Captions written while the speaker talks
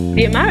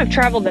The amount of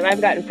travel that I've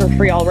gotten for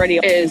free already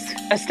is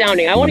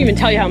astounding. I won't even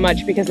tell you how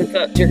much because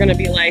you're going to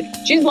be like,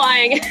 she's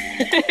lying.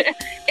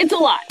 It's a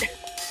lot.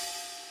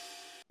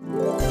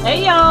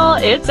 Hey y'all,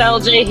 it's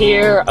LJ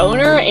here,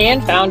 owner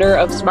and founder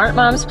of Smart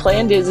Moms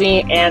Plan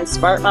Disney and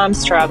Smart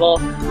Moms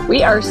Travel.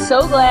 We are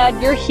so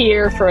glad you're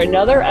here for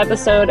another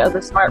episode of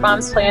the Smart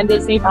Moms Plan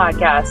Disney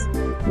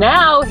podcast.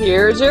 Now,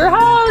 here's your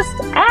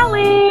host,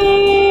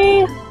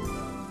 Allie.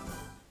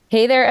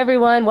 Hey there,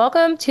 everyone.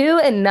 Welcome to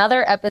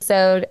another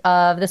episode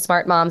of the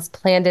Smart Moms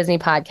Plan Disney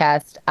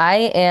podcast.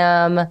 I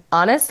am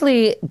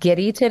honestly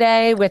giddy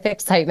today with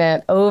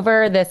excitement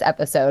over this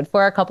episode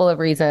for a couple of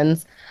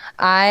reasons.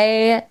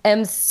 I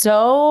am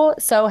so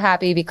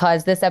happy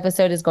because this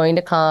episode is going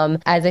to come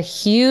as a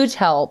huge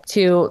help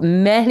to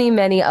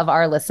many of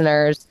our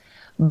listeners.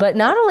 But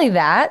not only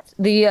that,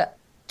 the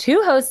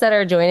two hosts that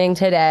are joining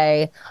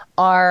today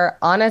are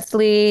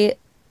honestly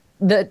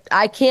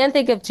I can't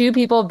think of two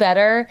people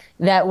better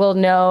that will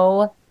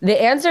know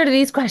the answer to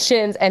these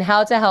questions and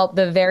how to help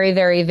the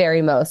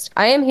very most.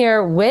 I am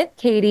here with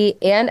Katie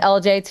and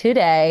LJ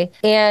today,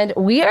 and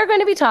we are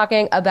going to be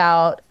talking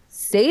about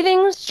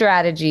saving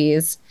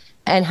strategies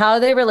and how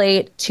they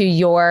relate to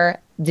your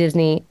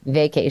Disney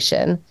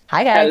vacation.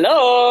 Hi, guys.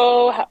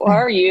 Hello. How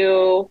are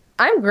you?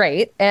 I'm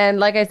great. And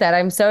like I said,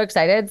 I'm so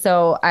excited.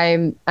 So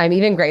I'm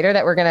even greater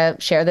that we're going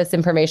to share this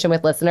information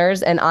with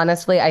listeners. And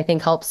honestly, I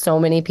think help so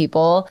many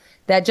people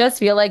that just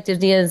feel like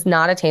Disney is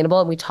not attainable.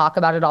 And we talk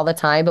about it all the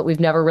time, but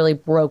we've never really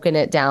broken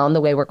it down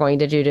the way we're going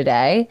to do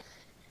today.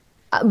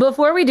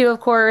 Before we do, of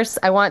course,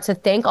 I want to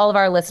thank all of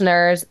our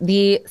listeners.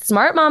 The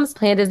Smart Moms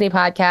Plan Disney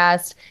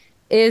podcast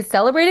is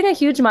celebrating a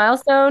huge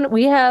milestone.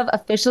 We have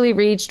officially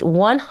reached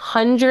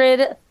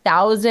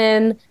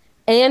 100,000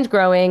 and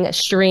growing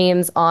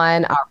streams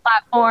on our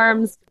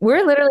platforms.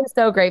 We're literally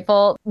so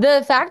grateful.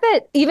 The fact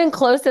that even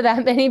close to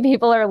that many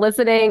people are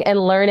listening and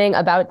learning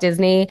about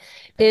Disney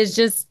is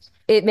just,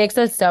 it makes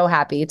us so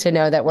happy to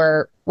know that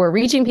we're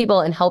reaching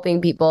people and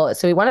helping people.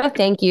 So we want to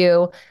thank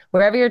you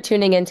wherever you're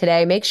tuning in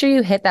today. Make sure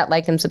you hit that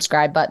like and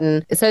subscribe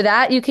button so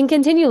that you can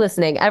continue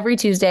listening every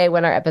Tuesday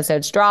when our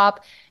episodes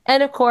drop.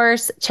 And of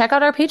course, check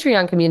out our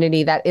Patreon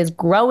community that is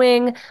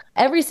growing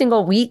every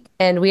single week.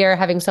 And we are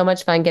having so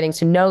much fun getting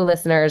to know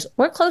listeners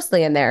more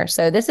closely in there.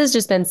 So this has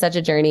just been such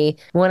a journey.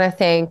 I want to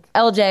thank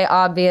LJ,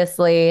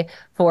 obviously,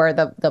 for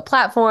the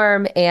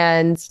platform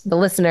and the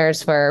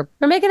listeners for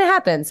making it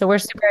happen. So we're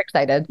super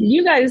excited.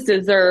 You guys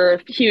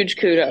deserve huge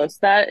kudos.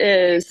 That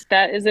is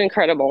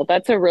incredible.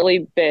 That's a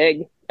really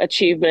big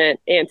achievement.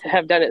 And to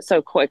have done it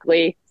so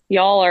quickly,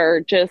 y'all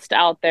are just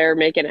out there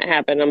making it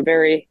happen. I'm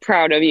very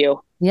proud of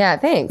you. Yeah,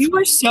 thanks. We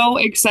were so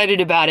excited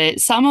about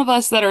it. Some of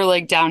us that are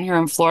like down here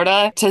in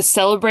Florida to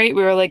celebrate,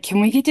 we were like, can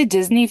we get to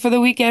Disney for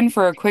the weekend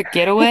for a quick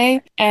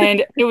getaway?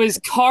 And it was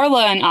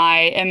Carla and I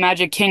in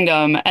Magic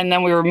Kingdom. And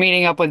then we were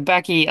meeting up with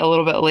Becky a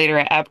little bit later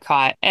at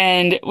Epcot.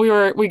 And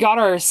we got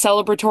our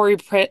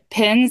celebratory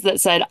pins that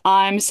said,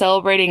 I'm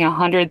celebrating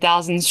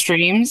 100,000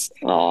 streams.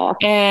 Aww.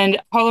 And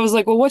Carla was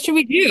like, well, what should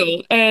we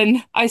do?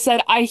 And I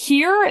said, I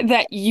hear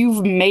that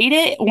you've made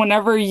it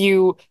whenever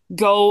you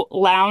go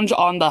lounge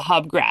on the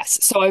hub grass.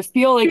 So I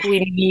feel like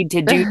we need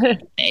to do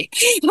that.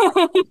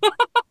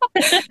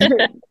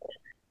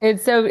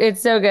 It's so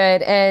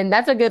good. And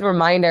that's a good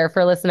reminder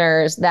for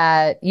listeners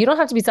that you don't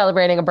have to be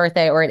celebrating a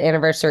birthday or an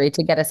anniversary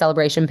to get a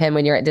celebration pin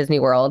when you're at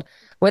Disney World.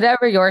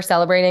 Whatever you're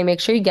celebrating,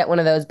 make sure you get one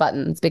of those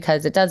buttons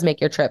because it does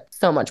make your trip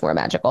so much more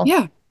magical.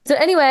 Yeah. So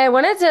anyway, I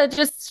wanted to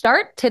just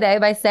start today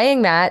by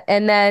saying that.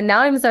 And then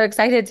now I'm so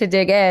excited to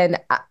dig in.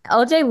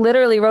 LJ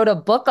literally wrote a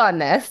book on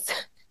this.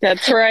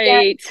 That's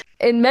right.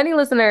 And many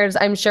listeners,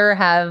 I'm sure,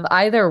 have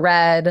either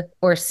read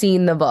or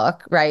seen the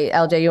book, right?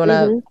 LJ, you want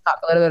to talk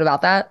a little bit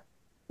about that?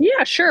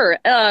 Yeah, sure.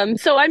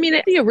 So, I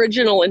mean, the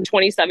original in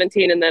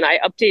 2017, and then I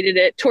updated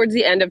it towards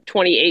the end of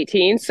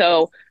 2018.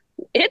 So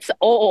it's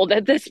old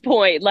at this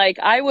point. Like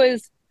I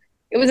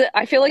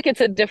feel like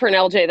it's a different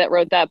LJ that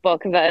wrote that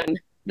book than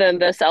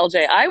this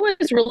LJ. I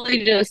was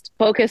really just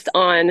focused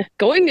on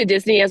going to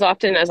Disney as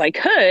often as I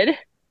could.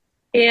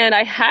 And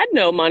I had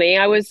no money.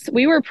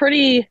 We were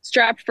pretty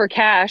strapped for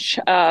cash.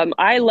 I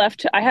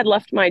had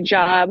left my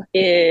job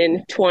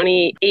in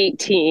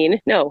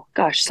 2018. No,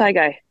 gosh, Shy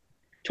Guy.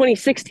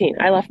 2016,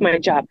 I left my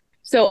job.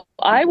 So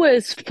I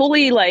was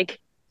fully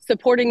like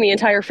supporting the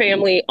entire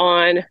family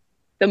on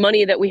the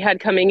money that we had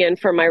coming in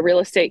from my real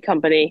estate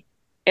company.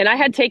 And I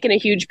had taken a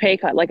huge pay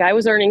cut. Like I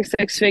was earning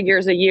 6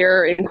 figures a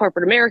year in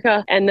corporate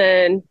America. And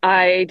then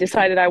I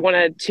decided I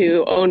wanted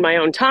to own my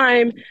own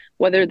time,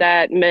 whether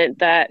that meant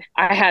that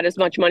I had as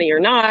much money or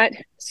not.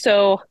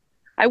 So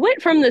I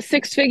went from the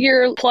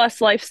 6-figure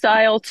plus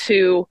lifestyle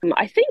to,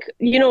 I think,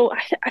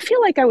 I feel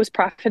like I was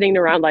profiting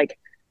around like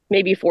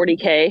maybe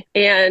 40K.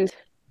 And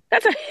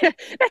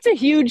that's a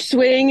huge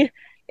swing.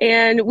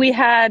 And we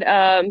had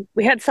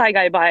Shy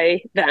Guy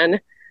by then.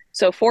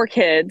 So 4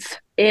 kids.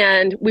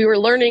 And we were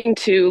learning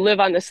to live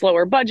on the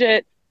slower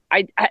budget.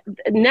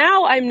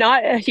 Now I'm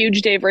not a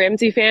huge Dave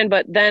Ramsey fan,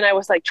 but then I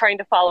was like trying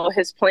to follow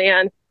his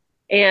plan,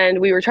 and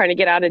we were trying to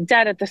get out of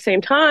debt at the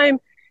same time.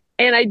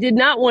 And I did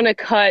not want to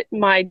cut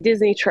my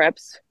Disney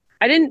trips.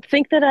 I didn't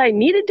think that I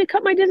needed to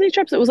cut my Disney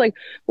trips. It was like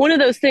one of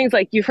those things,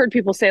 like you've heard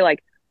people say,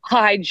 like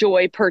high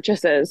joy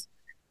purchases.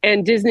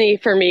 And Disney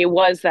for me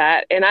was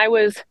that. And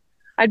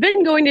I'd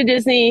been going to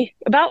Disney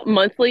about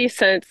monthly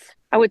since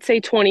I would say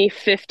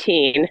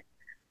 2015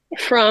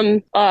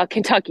 from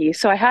Kentucky.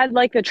 So I had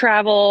like the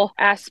travel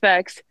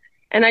aspects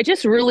and I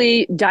just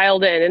really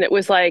dialed in. And it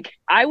was like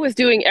I was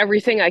doing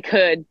everything I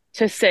could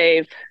to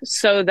save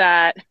so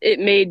that it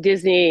made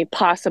Disney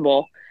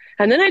possible.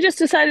 And then I just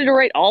decided to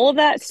write all of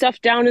that stuff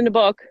down in a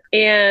book.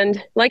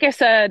 And like I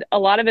said, a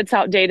lot of it's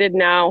outdated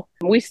now.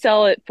 I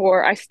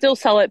still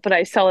sell it, but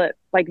I sell it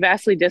like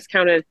vastly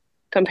discounted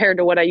compared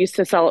to what I used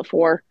to sell it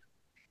for.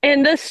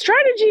 And the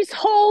strategies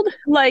hold,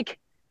 like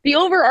the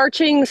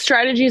overarching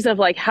strategies of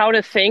like how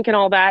to think and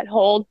all that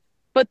hold,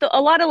 but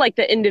a lot of like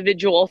the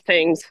individual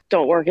things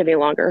don't work any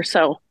longer.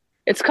 So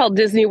it's called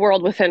Disney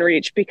World Within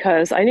Reach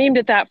because I named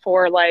it that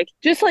for like,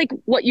 just like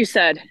what you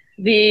said,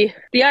 the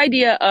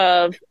idea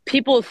of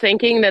people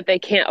thinking that they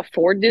can't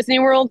afford Disney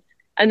World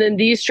and then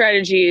these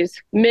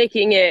strategies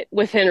making it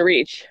within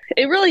reach.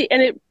 It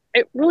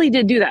really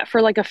did do that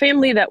for like a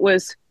family that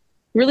was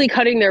really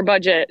cutting their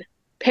budget,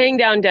 paying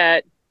down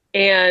debt,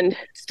 and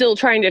still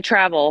trying to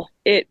travel.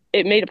 It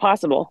made it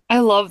possible. I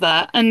love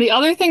that. And the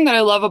other thing that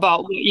I love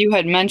about what you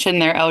had mentioned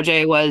there,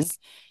 LJ, was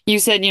you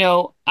said,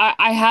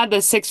 I had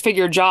this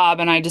 6-figure job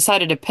and I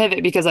decided to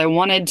pivot because I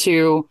wanted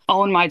to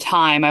own my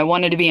time. I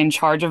wanted to be in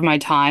charge of my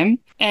time.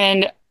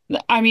 And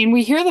I mean,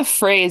 we hear the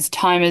phrase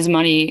time is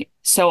money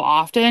so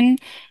often,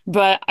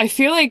 but I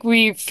feel like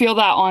we feel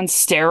that on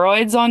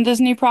steroids on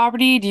Disney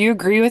property. Do you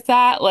agree with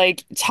that?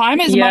 Like time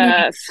is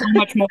money so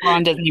much more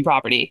on Disney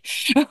property.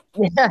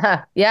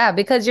 Yeah,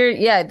 because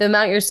the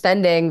amount you're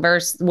spending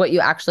versus what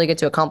you actually get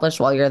to accomplish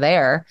while you're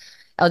there.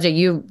 LJ,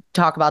 you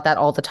talk about that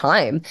all the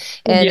time.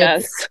 And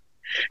yes.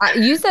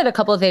 You said a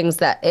couple of things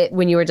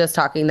when you were just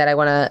talking that I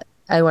want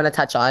to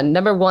touch on.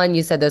 Number one,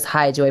 you said those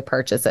high joy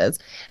purchases.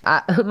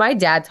 My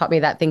dad taught me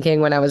that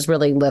thinking when I was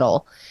really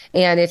little.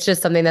 And it's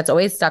just something that's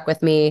always stuck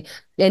with me.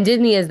 And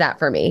Disney is that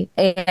for me.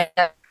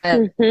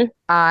 And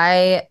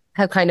I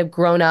have kind of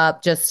grown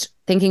up just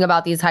thinking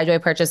about these high joy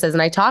purchases.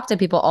 And I talk to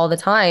people all the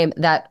time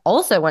that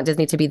also want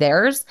Disney to be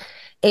theirs.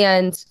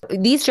 And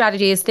these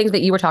strategies, things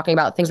that you were talking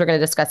about, things we're going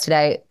to discuss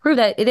today, prove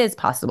that it is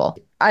possible.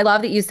 I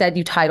love that you said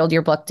you titled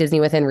your book Disney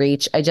Within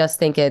Reach. I just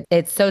think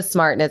it's so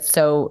smart and it's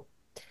so,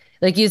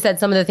 like you said,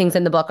 some of the things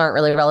in the book aren't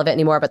really relevant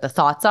anymore, but the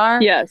thoughts are.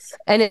 Yes.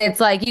 And it's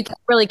like you can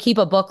really keep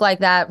a book like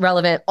that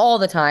relevant all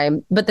the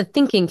time, but the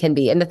thinking can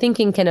be, and the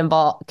thinking can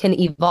evolve.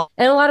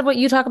 And a lot of what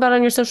you talk about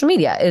on your social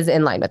media is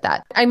in line with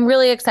that. I'm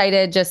really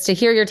excited just to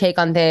hear your take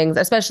on things,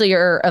 especially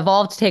your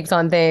evolved takes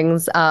on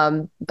things,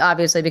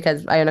 obviously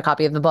because I own a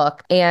copy of the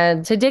book,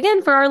 and to dig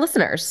in for our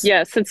listeners.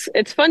 Yes,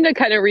 it's fun to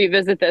kind of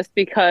revisit this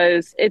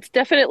because it's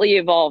definitely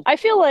evolved. I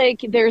feel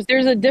like there's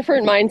a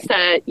different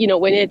mindset,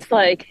 when it's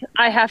like,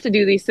 I have to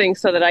do these things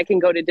so that I can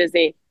go to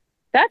Disney.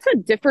 That's a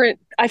different,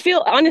 I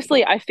feel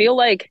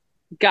like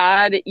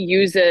God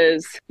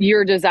uses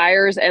your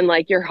desires and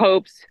like your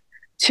hopes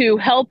to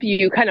help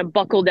you kind of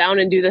buckle down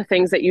and do the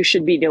things that you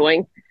should be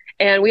doing.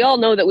 And we all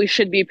know that we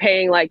should be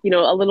paying like,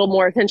 a little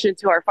more attention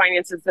to our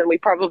finances than we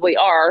probably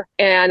are.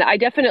 And I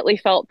definitely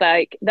felt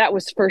like that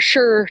was for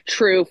sure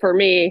true for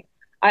me.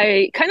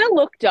 I kind of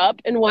looked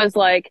up and was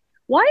like,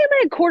 why am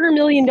I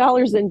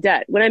 $250,000 in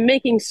debt when I'm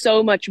making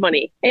so much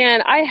money?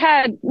 And I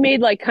had made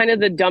like kind of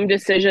the dumb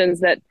decisions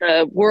that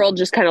the world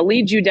just kind of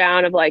leads you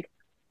down of like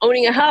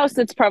owning a house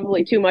that's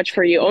probably too much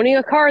for you, owning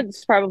a car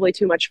that's probably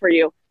too much for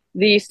you,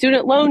 the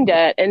student loan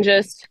debt, and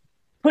just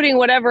putting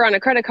whatever on a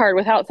credit card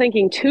without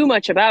thinking too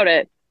much about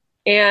it.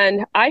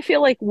 And I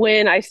feel like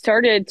when I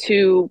started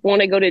to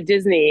want to go to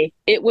Disney,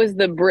 it was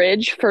the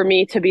bridge for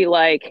me to be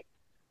like,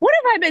 what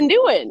have I been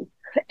doing?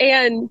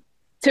 And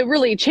to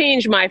really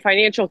change my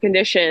financial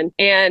condition.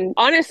 And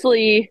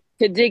honestly,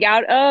 to dig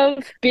out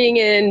of being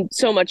in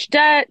so much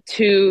debt,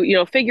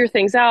 to, figure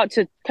things out,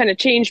 to kind of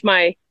change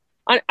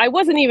I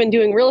wasn't even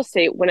doing real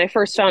estate when I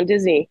first found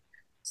Disney.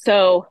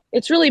 So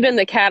it's really been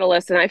the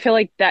catalyst. And I feel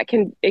like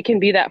it can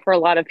be that for a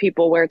lot of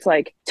people where it's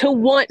like to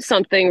want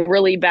something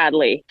really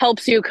badly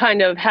helps you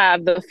kind of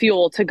have the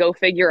fuel to go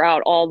figure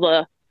out all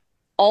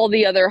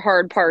the other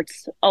hard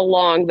parts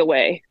along the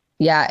way.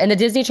 Yeah. And the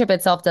Disney trip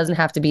itself doesn't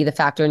have to be the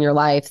factor in your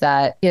life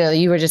that,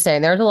 you were just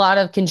saying. There's a lot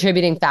of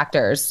contributing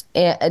factors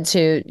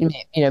to,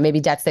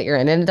 maybe debts that you're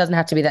in. And it doesn't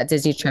have to be that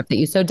Disney trip that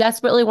you so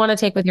desperately want to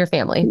take with your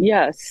family.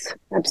 Yes,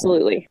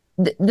 absolutely.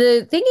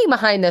 The thinking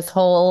behind this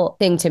whole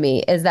thing to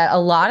me is that a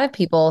lot of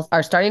people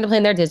are starting to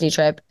plan their Disney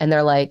trip and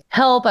they're like,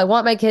 help, I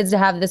want my kids to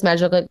have this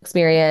magical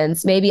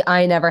experience. Maybe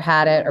I never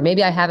had it, or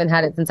maybe I haven't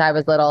had it since I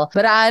was little,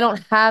 but I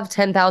don't have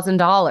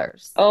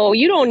 $10,000. Oh,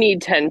 you don't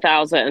need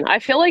 10,000. I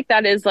feel like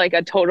that is like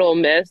a total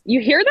myth.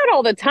 You hear that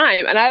all the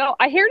time. And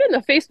I hear it in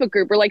the Facebook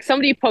group where like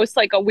somebody posts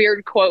like a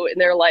weird quote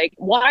and they're like,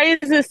 why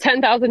is this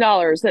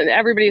 $10,000? And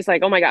everybody's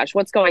like, oh my gosh,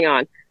 what's going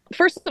on?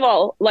 First of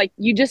all, like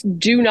you just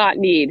do not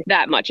need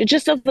that much. It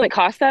just doesn't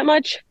cost that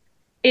much.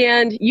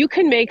 And you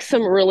can make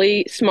some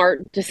really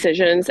smart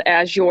decisions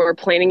as you're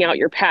planning out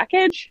your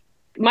package.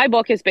 My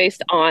book is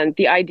based on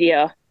the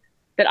idea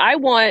that I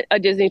want a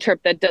Disney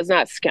trip that does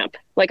not skimp.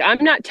 Like,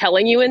 I'm not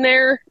telling you in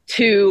there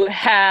to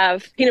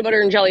have peanut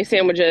butter and jelly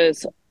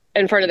sandwiches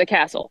in front of the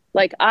castle.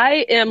 Like,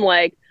 I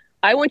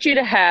want you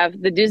to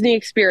have the Disney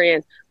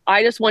experience.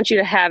 I just want you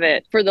to have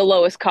it for the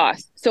lowest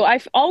cost. So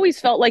I've always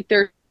felt like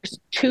there's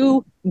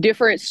two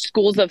different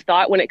schools of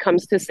thought when it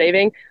comes to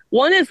saving.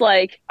 One is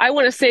like, I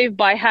want to save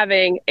by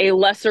having a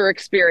lesser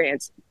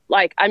experience.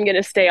 Like, I'm going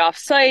to stay off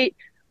site.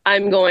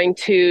 I'm going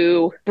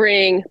to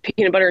bring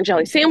peanut butter and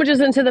jelly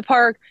sandwiches into the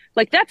park.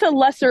 Like, that's a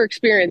lesser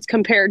experience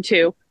compared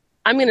to,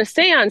 I'm going to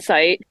stay on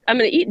site. I'm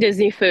going to eat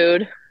Disney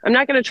food. I'm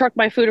not going to truck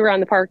my food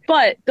around the park.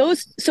 But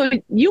so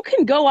you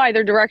can go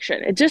either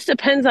direction. It just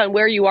depends on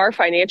where you are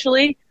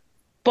financially.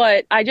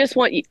 But I just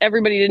want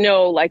everybody to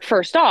know, like,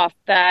 first off,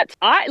 that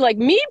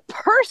me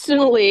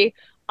personally,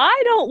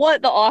 I don't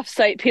want the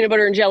off-site peanut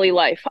butter and jelly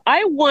life.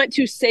 I want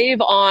to save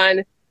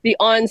on the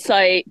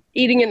on-site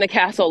eating in the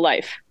castle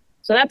life.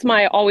 So that's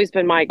always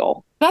been my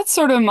goal. That's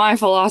sort of my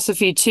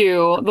philosophy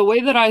too. The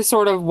way that I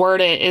sort of word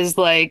it is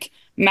like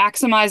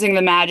maximizing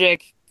the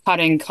magic,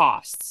 cutting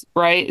costs,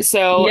 right?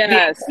 So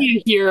yes. The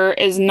idea here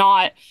is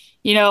not,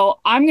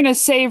 I'm going to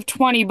save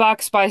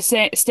 $20 by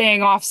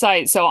staying off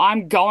site. So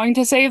I'm going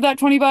to save that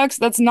 $20.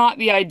 That's not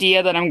the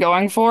idea that I'm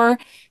going for.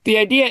 The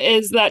idea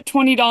is that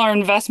 $20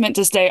 investment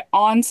to stay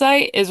on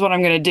site is what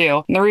I'm going to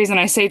do. And the reason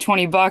I say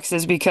 $20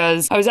 is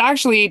because I was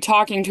actually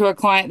talking to a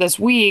client this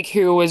week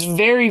who was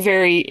very,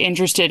 very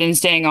interested in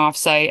staying off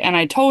site. And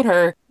I told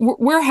her,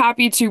 we're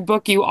happy to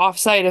book you off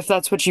site if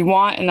that's what you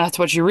want and that's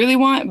what you really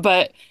want.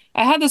 But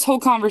I had this whole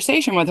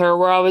conversation with her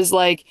where I was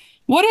like,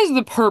 what is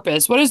the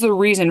purpose? What is the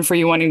reason for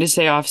you wanting to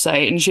stay off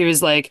site? And she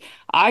was like,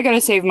 I got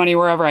to save money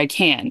wherever I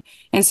can.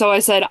 And so I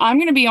said, I'm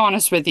going to be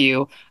honest with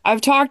you.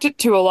 I've talked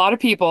to a lot of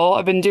people.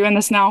 I've been doing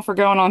this now for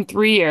going on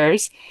 3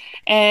 years.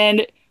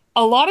 And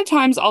a lot of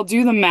times I'll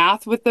do the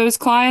math with those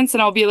clients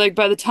and I'll be like,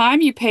 by the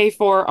time you pay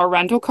for a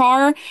rental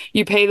car,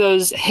 you pay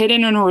those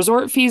hidden and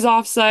resort fees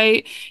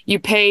offsite, you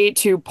pay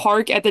to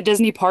park at the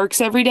Disney parks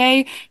every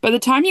day. By the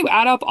time you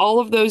add up all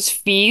of those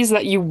fees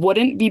that you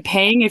wouldn't be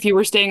paying if you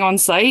were staying on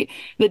site,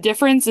 the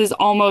difference is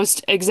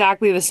almost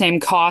exactly the same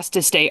cost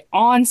to stay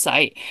on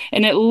site.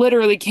 And it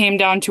literally came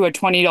down to a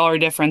 $20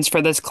 difference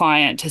for this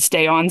client to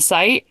stay on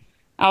site.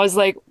 I was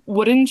like,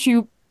 wouldn't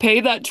you pay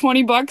that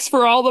 $20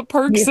 for all the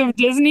perks of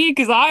Disney?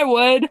 Because I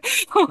would.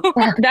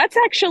 That's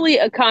actually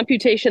a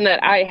computation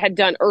that I had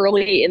done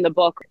early in the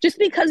book, just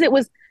because it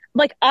was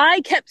like, I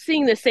kept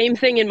seeing the same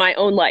thing in my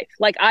own life.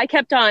 Like, I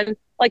kept on,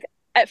 like,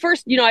 at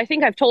first, I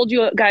think I've told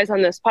you guys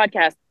on this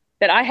podcast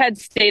that I had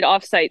stayed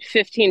off site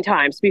 15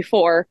 times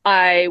before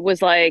I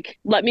was like,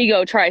 let me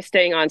go try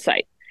staying on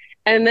site.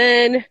 And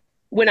then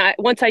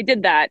once I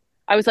did that,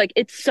 I was like,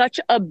 it's such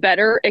a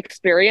better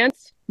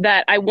experience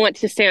that I want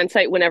to stay on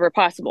site whenever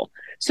possible.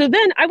 So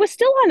then I was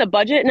still on a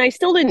budget and I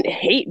still didn't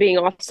hate being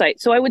off site.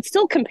 So I would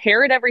still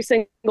compare it every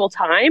single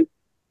time.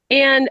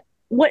 And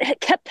what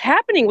kept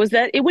happening was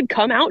that it would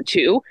come out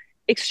to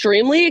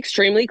extremely,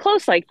 extremely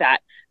close like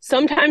that.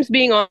 Sometimes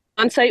being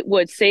on site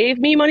would save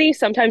me money.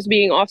 Sometimes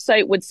being off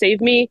site would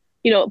save me,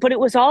 but it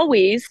was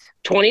always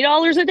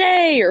 $20 a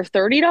day or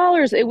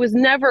 $30. It was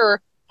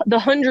never the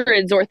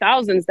hundreds or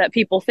thousands that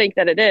people think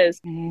that it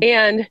is. Mm-hmm.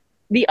 And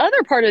the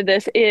other part of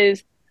this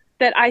is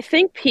that I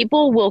think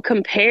people will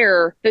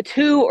compare the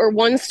 2 or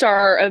 1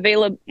 star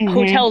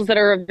hotels that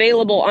are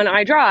available on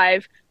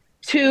iDrive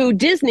to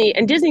Disney,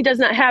 and Disney does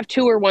not have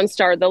 2 or 1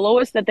 star. The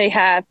lowest that they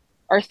have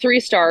are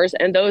 3 stars,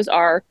 and those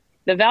are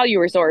the value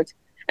resorts.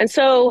 And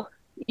so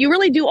you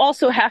really do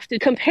also have to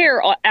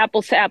compare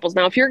apples to apples.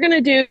 Now, if you're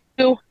going to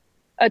do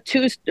a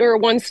 2 or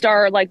 1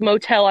 star like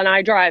motel on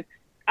iDrive,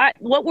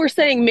 what we're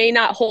saying may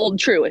not hold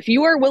true. If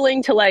you are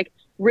willing to like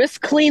risk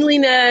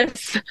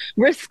cleanliness,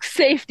 risk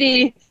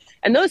safety,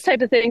 and those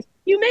type of things,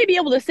 you may be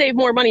able to save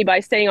more money by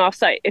staying off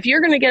site. If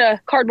you're going to get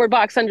a cardboard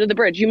box under the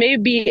bridge, you may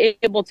be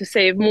able to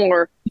save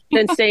more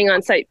than staying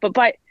on site. But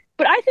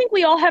I think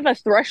we all have a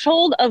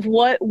threshold of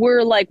what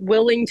we're like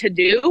willing to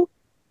do.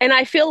 And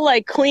I feel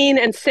like clean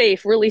and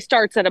safe really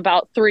starts at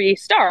about 3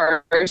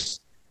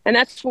 stars. And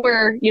that's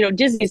where,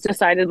 Disney's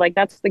decided like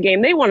that's the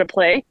game they want to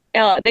play.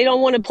 They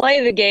don't want to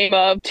play the game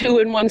of 2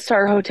 and 1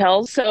 star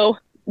hotels. So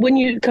when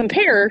you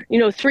compare,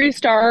 3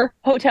 star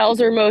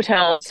hotels or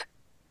motels,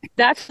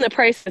 that's when the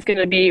price is going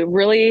to be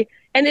really,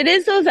 and it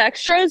is those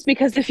extras,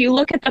 because if you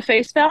look at the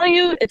face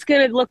value, it's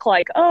going to look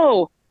like,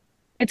 oh,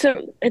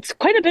 it's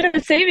quite a bit of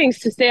a savings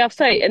to stay off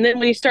site. And then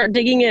when you start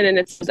digging in and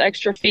it's those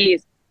extra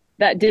fees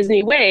that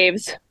Disney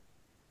waives,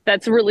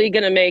 that's really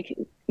going to make,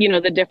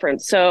 the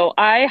difference. So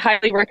I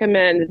highly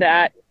recommend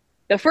that.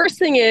 The first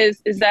thing is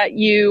that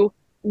you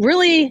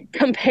really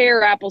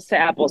compare apples to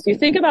apples. You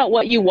think about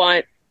what you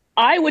want.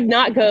 I do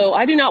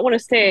not want to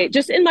stay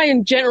just in my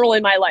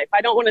life.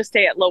 I don't want to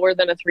stay at lower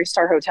than a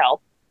 3-star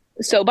hotel.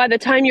 So by the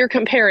time you're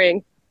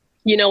comparing,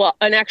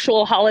 an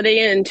actual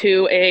Holiday Inn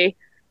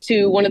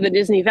to one of the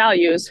Disney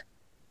values,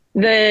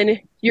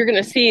 then you're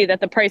going to see that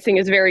the pricing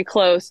is very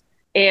close.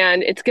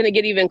 And it's going to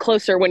get even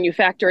closer when you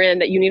factor in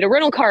that you need a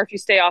rental car if you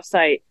stay off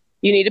site.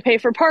 You need to pay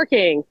for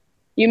parking.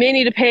 You may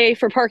need to pay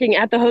for parking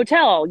at the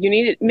hotel.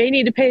 May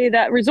need to pay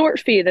that resort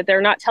fee that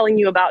they're not telling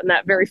you about in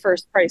that very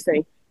first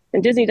pricing.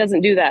 And Disney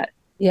doesn't do that.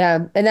 Yeah.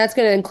 And that's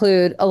going to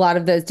include a lot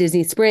of those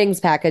Disney Springs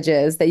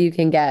packages that you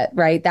can get,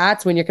 right?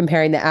 That's when you're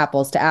comparing the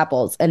apples to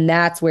apples. And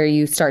that's where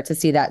you start to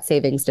see that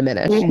savings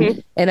diminish. Mm-hmm.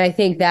 And I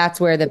think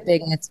that's where the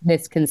biggest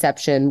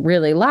misconception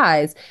really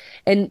lies.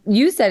 And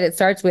you said it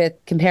starts with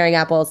comparing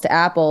apples to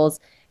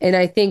apples. And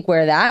I think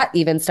where that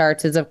even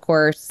starts is, of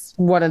course,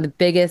 one of the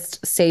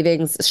biggest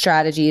savings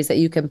strategies that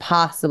you can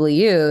possibly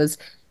use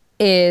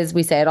is,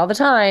 we say it all the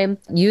time,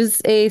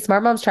 use a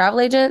Smart Moms travel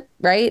agent,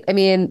 right? I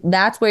mean,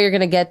 that's where you're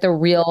going to get the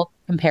real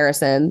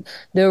comparison,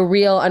 the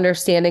real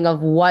understanding of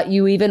what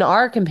you even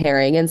are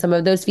comparing, and some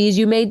of those fees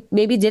you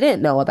maybe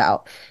didn't know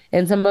about,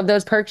 and some of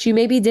those perks you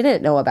maybe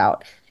didn't know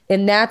about.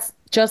 And that's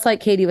just like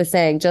Katie was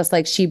saying, just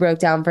like she broke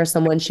down for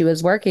someone she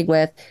was working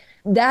with.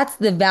 That's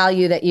the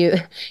value that you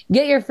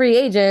get your free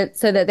agent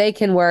so that they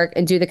can work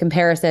and do the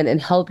comparison and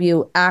help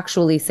you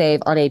actually save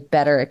on a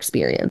better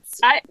experience.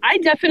 I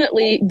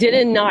definitely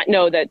did not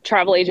know that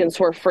travel agents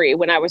were free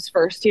when I was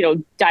first,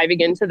 diving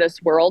into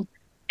this world,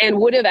 and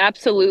would have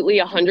absolutely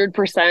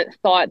 100%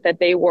 thought that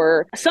they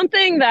were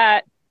something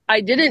that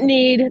I didn't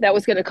need, that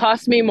was going to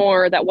cost me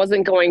more, that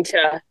wasn't going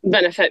to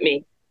benefit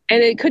me.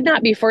 And it could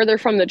not be further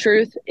from the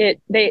truth.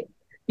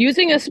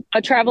 Using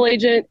a travel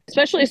agent,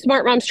 especially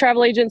Smart Moms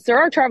travel agents, there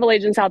are travel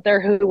agents out there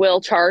who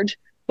will charge,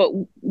 but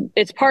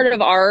it's part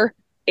of our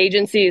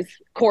agency's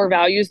core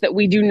values that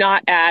we do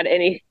not add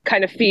any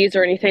kind of fees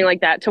or anything like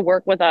that to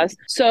work with us.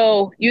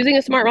 So using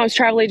a Smart Moms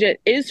travel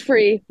agent is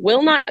free,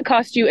 will not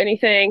cost you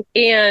anything,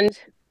 and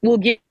will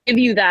give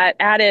you that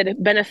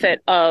added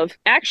benefit of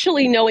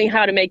actually knowing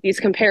how to make these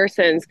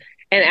comparisons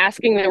and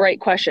asking the right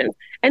questions.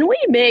 And we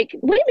make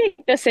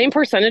the same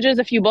percentages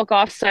if you book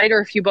off site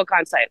or if you book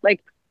on site.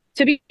 Like,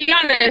 to be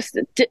honest,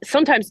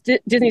 sometimes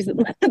Disney's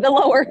the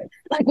lower,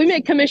 like we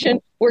make commission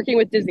working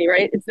with Disney,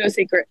 right? It's no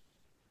secret.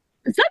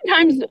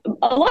 Sometimes,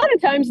 a lot of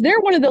times,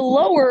 they're one of the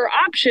lower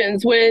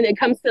options when it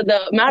comes to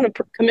the amount of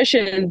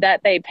commission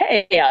that they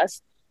pay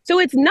us. So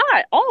it's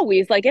not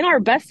always like in our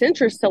best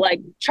interest to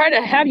like try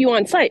to have you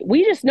on site.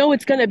 We just know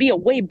it's going to be a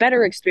way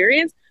better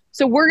experience.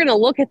 So we're going to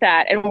look at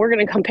that and we're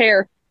going to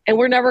compare, and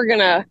we're never going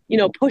to,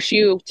 push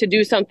you to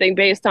do something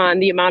based on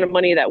the amount of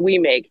money that we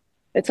make.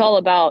 It's all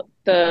about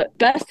the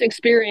best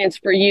experience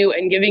for you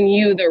and giving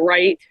you the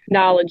right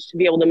knowledge to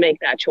be able to make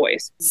that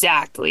choice.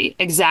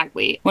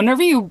 Exactly.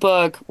 Whenever you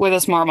book with a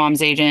Smart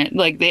Moms agent,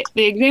 like the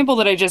example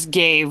that I just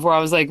gave where I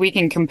was like, we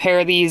can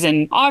compare these,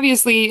 and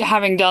obviously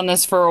having done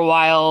this for a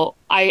while,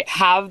 I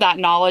have that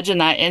knowledge and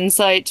that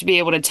insight to be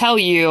able to tell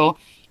you,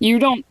 you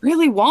don't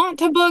really want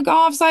to book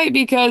offsite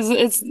because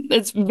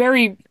it's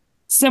very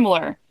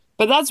similar.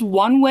 But that's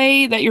one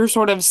way that you're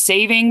sort of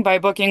saving by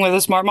booking with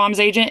a Smart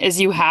Moms agent,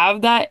 is you have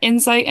that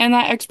insight and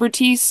that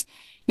expertise.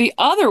 The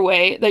other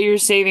way that you're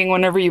saving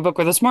whenever you book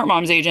with a Smart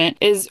Moms agent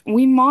is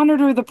we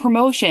monitor the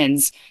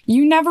promotions.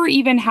 You never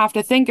even have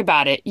to think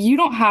about it. You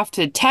don't have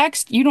to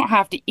text. You don't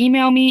have to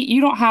email me.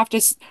 You don't have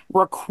to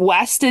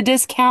request a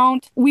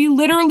discount. We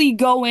literally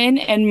go in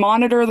and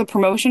monitor the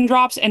promotion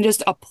drops and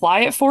just apply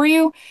it for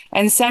you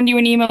and send you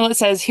an email that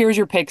says, here's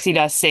your pixie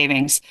dust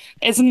savings.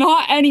 It's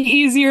not any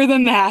easier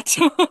than that.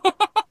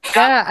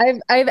 Yeah,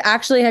 I've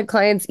actually had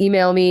clients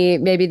email me.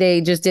 Maybe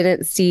they just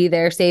didn't see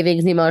their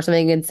savings email or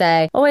something and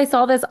say, oh, I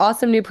saw this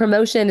awesome new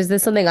promotion. Is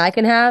this something I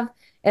can have?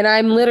 And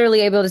I'm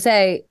literally able to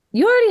say,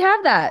 you already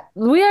have that.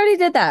 We already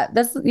did that.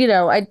 That's,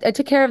 I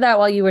took care of that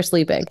while you were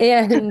sleeping.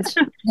 And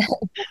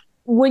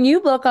when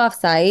you book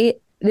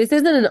off-site, this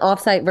isn't an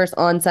off-site versus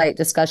on-site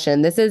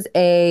discussion. This is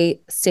a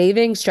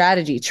saving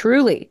strategy,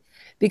 truly.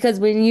 Because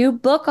when you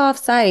book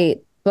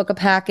off-site, book a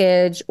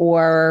package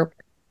or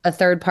a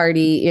third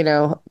party,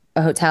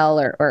 a hotel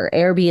or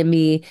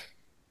Airbnb,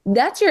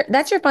 that's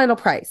your final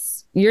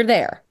price. You're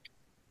there.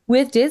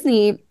 With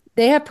Disney,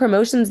 they have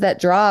promotions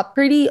that drop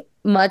pretty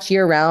much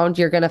year round.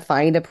 You're going to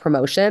find a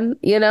promotion.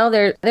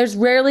 There's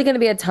rarely going to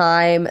be a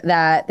time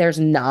that there's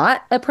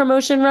not a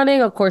promotion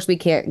running. Of course, we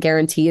can't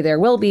guarantee there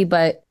will be,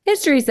 but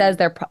history says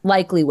there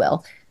likely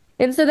will.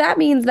 And so that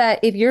means that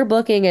if you're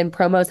booking and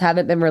promos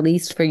haven't been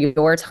released for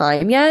your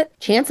time yet,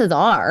 chances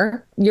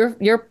are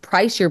your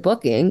price you're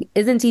booking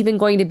isn't even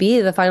going to be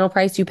the final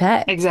price you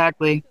pay.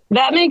 Exactly.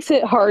 That makes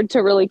it hard to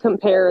really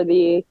compare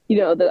the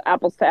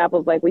apples to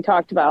apples like we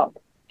talked about.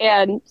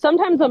 And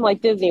sometimes I'm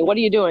like, Disney, what are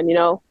you doing?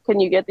 Can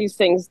you get these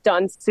things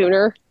done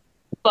sooner?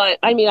 But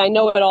I mean, I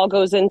know it all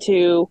goes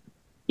into,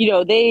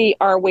 they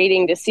are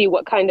waiting to see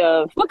what kind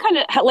of,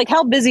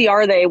 how busy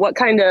are they? What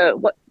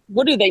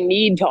do they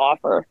need to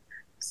offer?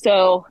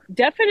 So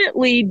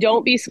definitely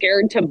don't be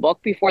scared to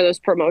book before those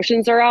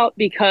promotions are out,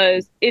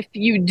 because if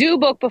you do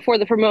book before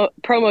the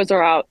promos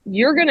are out,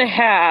 you're going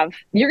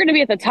to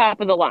be at the top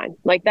of the line.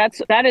 Like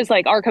that is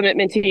like our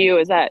commitment to you,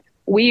 is that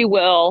we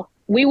will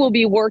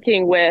be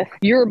working with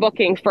your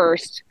booking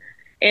first.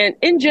 And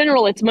in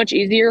general, it's much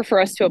easier for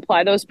us to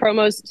apply those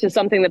promos to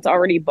something that's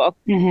already booked.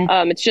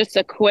 Mm-hmm. It's just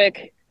a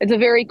quick It's a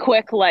very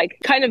quick, like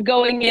kind of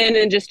going in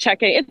and just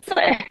checking.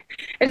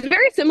 It's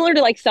very similar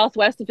to like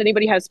Southwest, if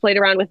anybody has played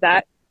around with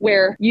that,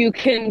 where you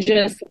can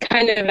just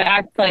kind of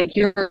act like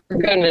you're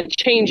going to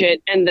change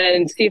it and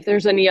then see if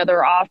there's any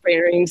other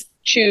offerings,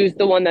 choose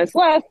the one that's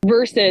left,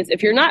 versus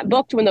if you're not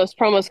booked when those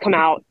promos come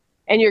out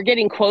and you're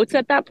getting quotes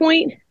at that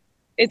point,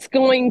 it's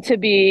going to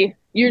be,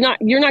 you're not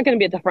going to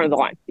be at the front of the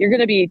line. You're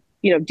going to be,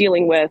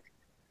 dealing with,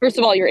 first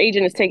of all, your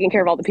agent is taking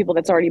care of all the people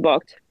that's already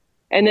booked.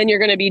 And then you're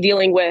going to be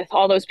dealing with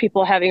all those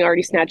people having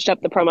already snatched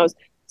up the promos.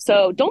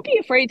 So don't be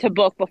afraid to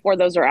book before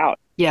those are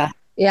out. Yeah.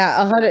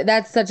 Yeah, 100.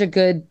 That's such a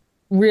good,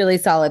 really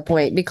solid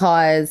point,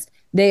 because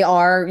they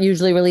are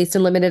usually released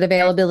in limited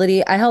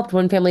availability. I helped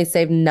one family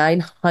save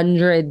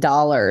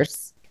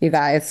 $900, you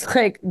guys.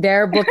 Like,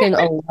 their booking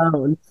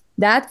alone.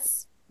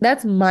 That's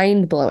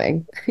mind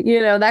blowing.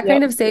 That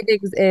kind of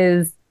savings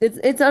is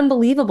it's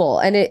unbelievable.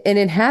 And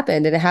it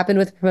happened. And it happened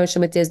with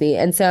promotion with Disney.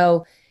 And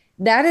so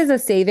that is a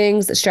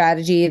savings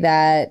strategy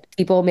that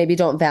people maybe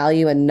don't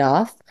value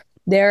enough.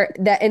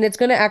 And it's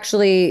going to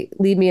actually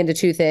lead me into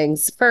two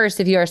things. First,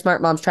 if you're a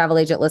Smart Moms travel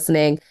agent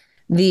listening,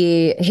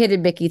 the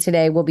hidden Mickey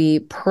today will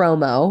be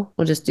promo.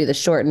 We'll just do the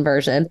shortened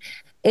version.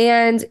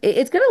 And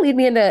it's going to lead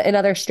me into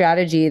another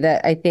strategy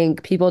that I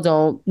think people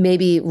don't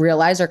maybe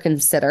realize or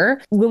consider.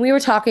 When we were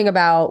talking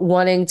about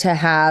wanting to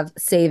have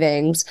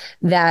savings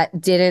that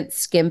didn't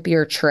skimp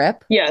your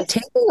trip, yes,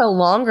 taking a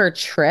longer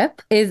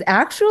trip is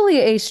actually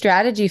a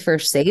strategy for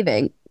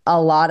saving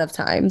a lot of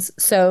times.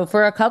 So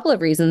for a couple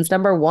of reasons.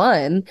 Number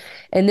one,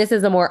 and this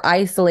is a more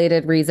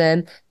isolated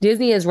reason,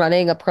 Disney is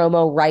running a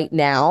promo right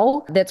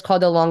now that's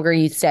called the Longer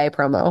You Stay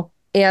promo.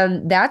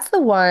 And that's the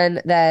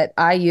one that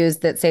I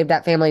used that saved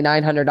that family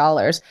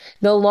 $900.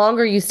 The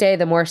longer you stay,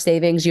 the more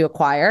savings you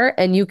acquire,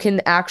 and you can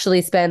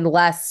actually spend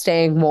less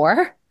staying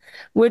more,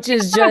 which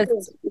is just,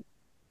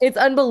 it's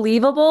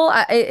unbelievable.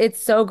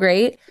 It's so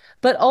great.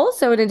 But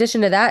also, in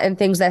addition to that, and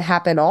things that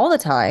happen all the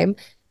time,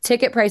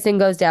 ticket pricing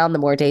goes down the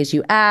more days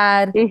you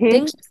add.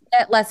 Things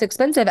get less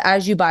expensive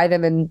as you buy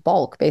them in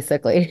bulk,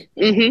 basically.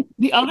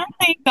 The other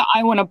thing that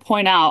I want to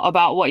point out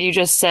about what you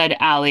just said,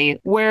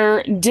 Allie,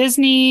 where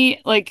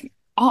Disney,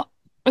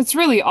 it's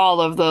really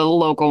all of the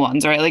local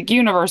ones, right? Like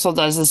Universal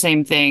does the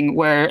same thing,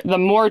 where the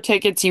more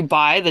tickets you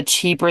buy, the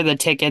cheaper the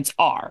tickets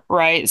are,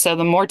 right? So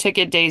the more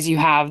ticket days you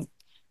have,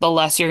 the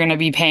less you're going to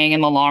be paying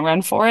in the long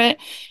run for it.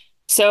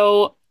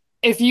 So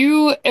if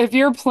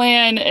your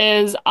plan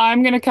is,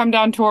 I'm going to come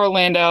down to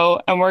Orlando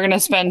and we're going to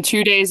spend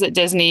 2 days at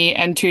Disney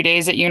and 2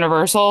 days at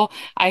Universal,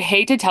 I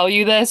hate to tell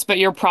you this, but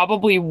you're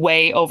probably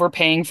way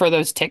overpaying for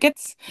those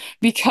tickets,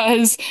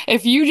 because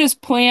if you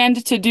just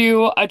planned to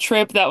do a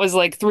trip that was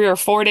like 3 or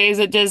 4 days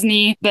at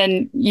Disney,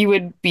 then you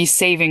would be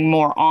saving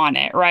more on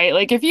it, right?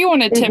 Like if you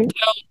want to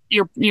tiptoe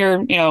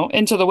you're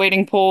into the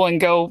waiting pool and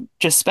go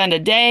just spend a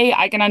day,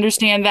 I can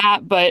understand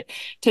that. But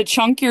to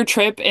chunk your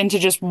trip into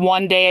just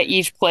 1 day at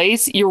each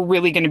place, you're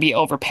really going to be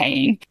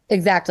overpaying.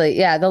 Exactly.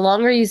 Yeah. The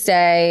longer you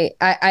stay,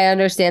 I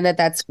understand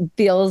that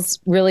feels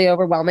really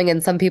overwhelming.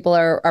 And some people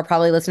are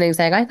probably listening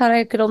saying, I thought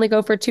I could only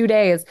go for 2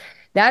 days.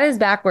 That is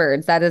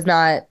backwards. That is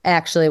not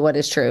actually what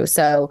is true.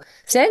 So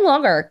staying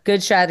longer,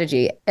 good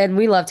strategy. And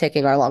we love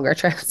taking our longer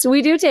trips.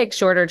 We do take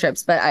shorter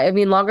trips, but I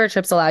mean, longer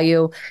trips allow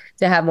you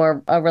to have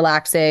a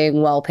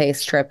relaxing,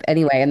 well-paced trip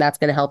anyway. And that's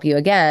going to help you,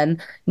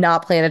 again,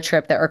 not plan a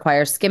trip that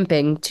requires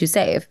skimping to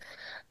save,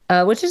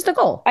 which is the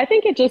goal. I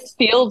think it just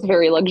feels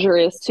very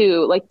luxurious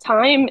too. Like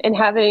time and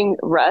having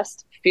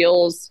rest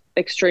feels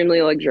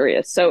extremely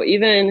luxurious. So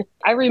even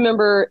I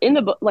remember in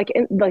the book,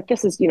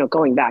 this is,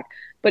 going back,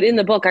 but in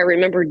the book, I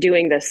remember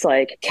doing this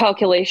like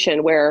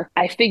calculation where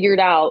I figured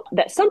out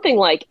that something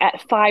like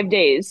at 5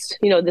 days,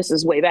 this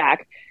is way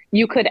back,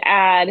 you could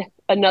add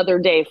another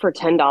day for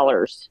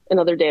 $10,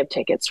 another day of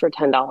tickets for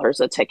 $10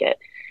 a ticket.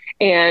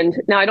 And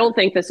now I don't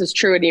think this is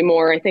true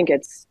anymore. I think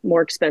it's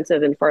more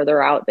expensive and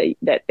further out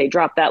that they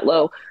dropped that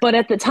low. But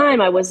at the time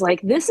I was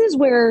like, this is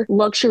where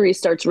luxury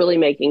starts really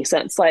making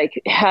sense.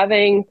 Like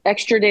having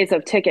extra days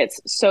of tickets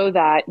so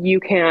that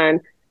you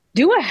can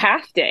do a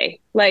half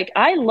day. Like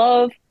I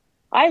love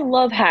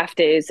half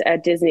days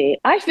at Disney.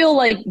 I feel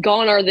like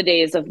gone are the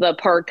days of the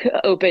park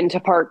open to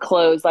park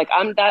closed. Like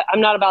I'm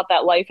not about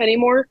that life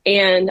anymore.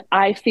 And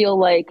I feel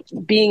like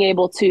being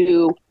able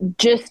to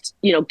just,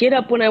 get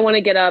up when I want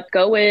to get up,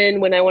 go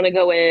in when I want to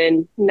go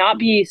in, not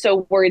be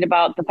so worried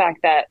about the fact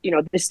that,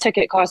 this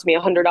ticket cost me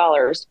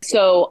 $100.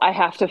 So I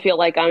have to feel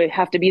like I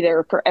have to be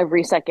there for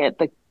every second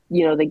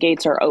the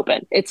gates are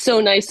open. It's so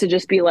nice to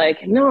just be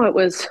like, no, it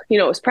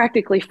was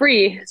practically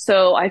free.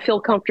 So I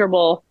feel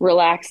comfortable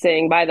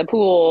relaxing by the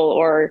pool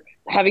or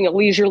having a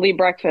leisurely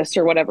breakfast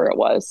or whatever it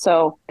was.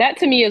 So that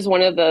to me is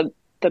one of the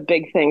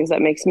big things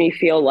that makes me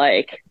feel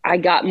like I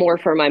got more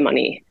for my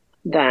money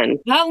then.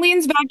 That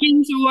leans back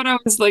into what I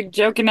was like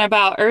joking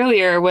about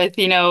earlier with,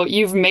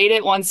 you've made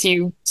it once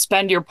you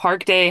spend your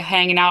park day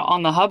hanging out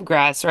on the hub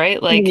grass,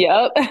 right? Like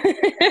Yep.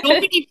 so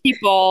many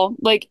people,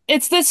 like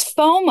it's this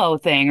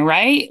FOMO thing,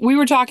 right? We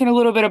were talking a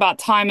little bit about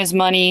time is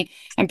money,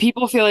 and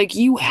people feel like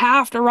you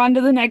have to run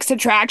to the next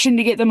attraction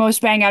to get the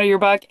most bang out of your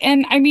buck.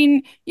 And I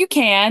mean, you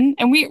can,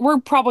 and we're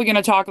probably going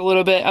to talk a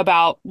little bit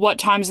about what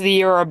times of the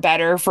year are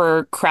better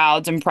for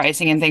crowds and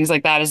pricing and things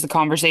like that as the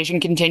conversation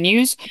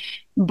continues.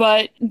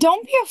 But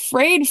don't be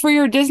afraid for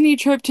your Disney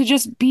trip to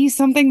just be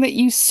something that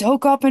you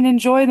soak up and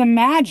enjoy the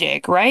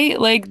magic,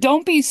 right? Like,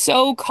 don't be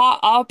so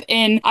caught up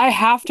in, I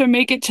have to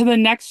make it to the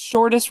next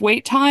shortest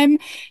wait time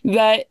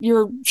that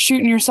you're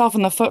shooting yourself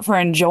in the foot for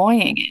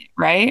enjoying it,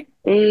 right?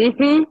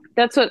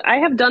 That's what I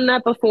have done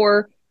that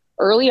before.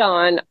 Early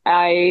on,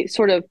 I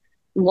sort of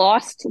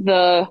lost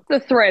the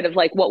thread of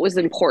like what was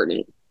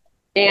important.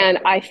 And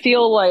I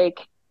feel like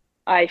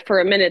I, for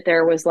a minute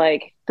there, was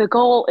like, the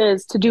goal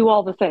is to do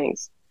all the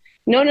things.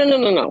 No, no, no,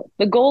 no, no.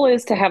 The goal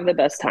is to have the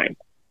best time.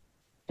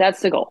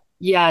 That's the goal.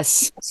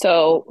 Yes.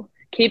 So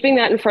keeping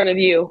that in front of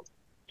you,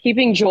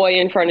 keeping joy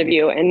in front of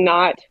you, and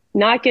not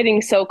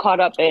getting so caught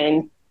up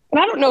in.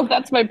 And I don't know if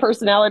that's my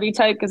personality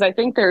type, because I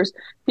think there's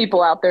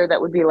people out there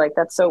that would be like,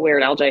 "That's so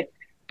weird, LJ."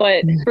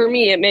 But for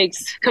me, it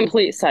makes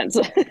complete sense.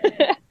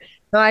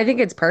 No, I think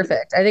it's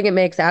perfect. I think it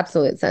makes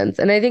absolute sense.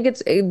 And I think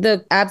it's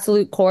the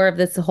absolute core of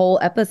this whole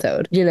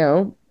episode,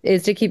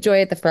 is to keep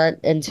joy at the front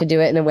and to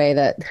do it in a way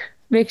that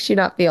makes you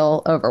not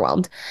feel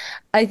overwhelmed.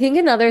 I think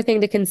another thing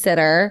to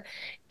consider,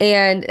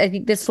 and I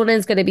think this one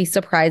is going to be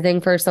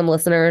surprising for some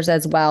listeners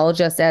as well,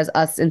 just as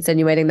us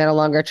insinuating that a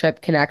longer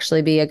trip can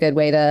actually be a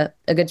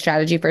good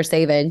strategy for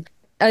saving.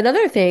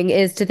 Another thing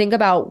is to think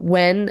about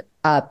when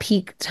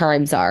peak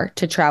times are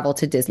to travel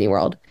to Disney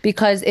World.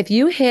 Because if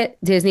you hit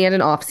Disney at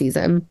an off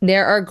season,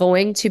 there are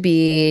going to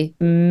be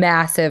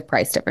massive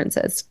price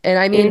differences. And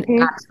I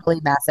mean,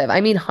 absolutely massive.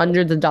 I mean,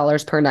 hundreds of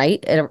dollars per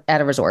night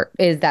at a resort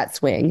is that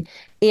swing.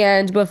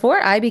 And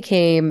before I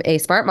became a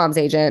Smart Moms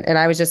agent and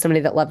I was just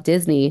somebody that loved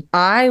Disney,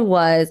 I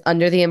was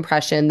under the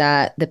impression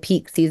that the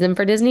peak season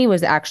for Disney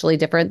was actually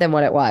different than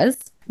what it was,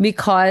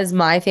 because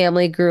my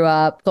family grew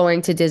up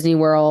going to Disney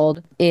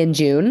World in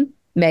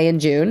May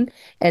and June,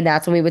 and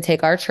that's when we would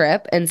take our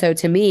trip. And so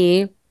to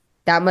me,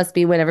 that must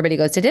be when everybody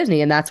goes to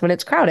Disney, and that's when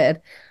it's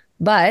crowded.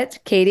 But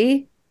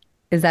Katie,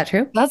 is that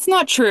true? That's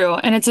not true.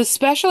 And it's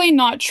especially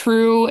not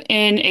true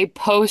in a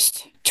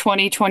post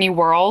 2020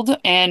 world.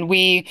 And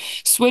we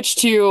switched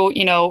to,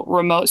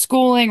 remote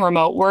schooling,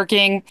 remote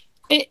working.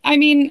 I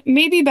mean,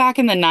 maybe back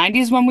in the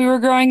 90s when we were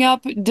growing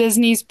up,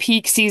 Disney's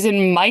peak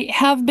season might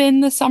have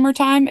been the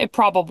summertime. It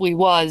probably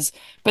was,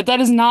 but that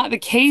is not the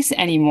case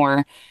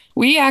anymore.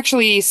 We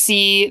actually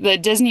see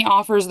that Disney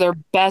offers their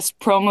best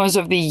promos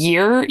of the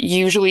year,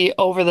 usually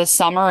over the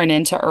summer and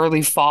into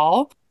early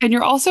fall. And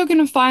you're also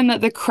going to find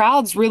that the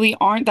crowds really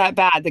aren't that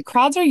bad. The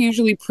crowds are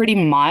usually pretty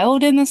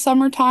mild in the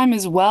summertime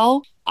as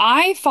well.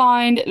 I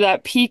find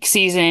that peak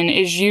season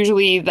is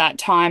usually that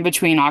time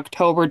between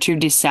October to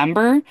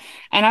December.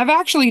 And I've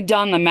actually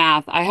done the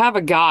math. I have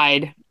a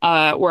guide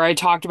where I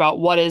talked about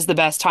what is the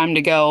best time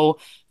to go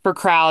for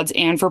crowds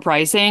and for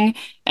pricing.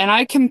 And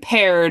I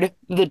compared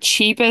the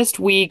cheapest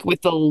week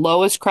with the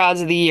lowest crowds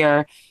of the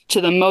year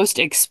to the most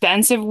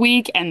expensive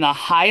week and the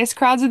highest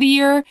crowds of the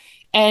year.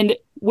 And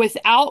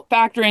without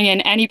factoring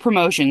in any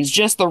promotions,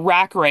 just the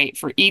rack rate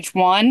for each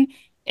one,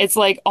 it's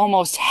like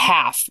almost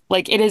half.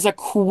 Like it is a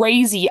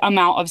crazy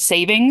amount of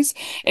savings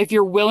if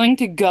you're willing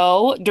to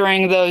go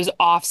during those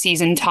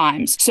off-season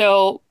times.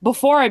 So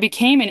before I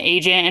became an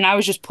agent and I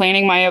was just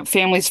planning my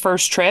family's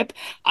first trip,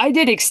 I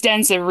did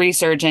extensive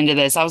research into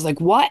this. I was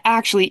like, what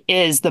actually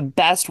is the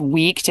best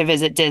week to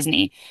visit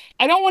Disney?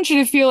 I don't want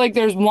you to feel like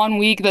there's one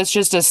week that's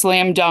just a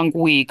slam dunk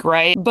week,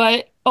 right?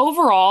 But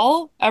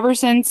overall, ever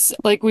since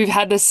like we've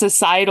had this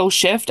societal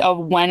shift of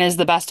when is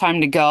the best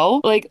time to go,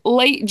 like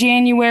late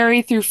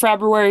January through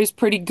February is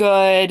pretty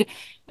good.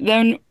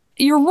 Then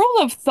your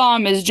rule of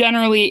thumb is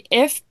generally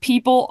if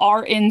people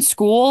are in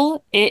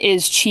school, it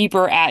is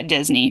cheaper at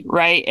Disney,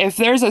 right? If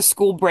there's a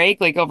school break,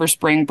 like over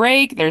spring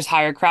break, there's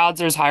higher crowds,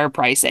 there's higher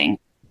pricing.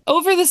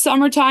 Over the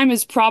summertime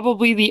is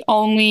probably the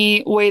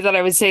only way that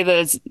I would say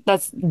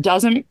that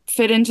doesn't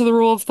fit into the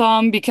rule of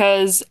thumb,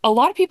 because a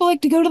lot of people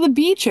like to go to the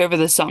beach over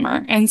the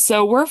summer. And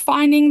so we're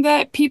finding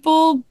that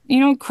people,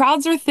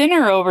 crowds are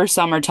thinner over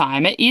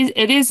summertime. It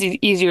is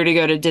easier to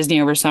go to Disney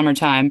over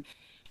summertime.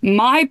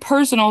 My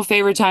personal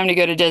favorite time to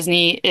go to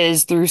Disney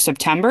is through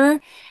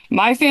September.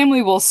 My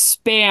family will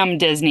spam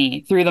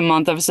Disney through the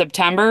month of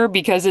September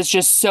because it's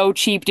just so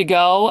cheap to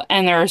go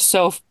and there are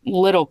so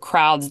little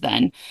crowds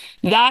then.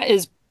 That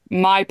is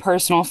my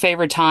personal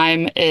favorite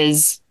time,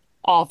 is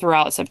all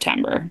throughout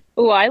September.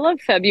 Oh, I love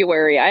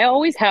February. I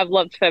always have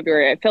loved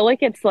February. I feel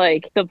like it's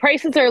like the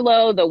prices are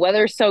low, the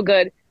weather's so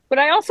good. But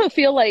I also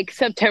feel like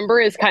September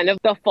is kind of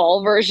the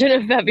fall version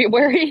of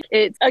February.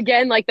 It's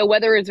again, like the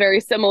weather is very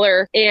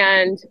similar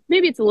and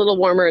maybe it's a little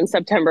warmer in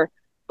September.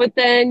 But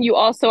then you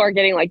also are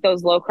getting like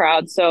those low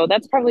crowds. So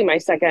that's probably my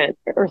second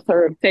or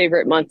third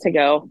favorite month to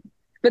go.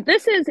 But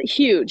this is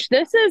huge.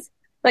 This is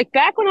like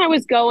back when I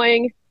was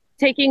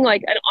taking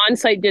like an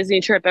on-site Disney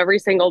trip every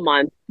single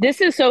month.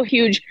 This is so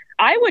huge.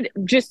 I would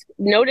just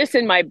notice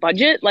in my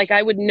budget, like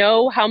I would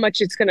know how much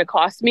it's going to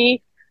cost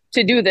me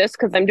to do this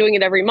because I'm doing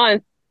it every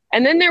month.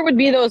 And then there would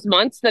be those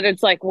months that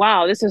it's like,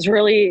 wow,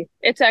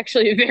 it's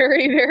actually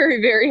very,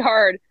 very, very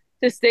hard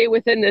to stay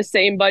within the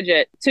same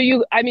budget. So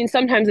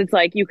sometimes it's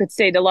like you could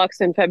stay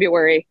deluxe in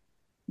February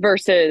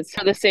versus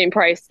for the same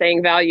price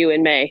staying value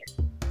in May.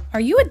 Are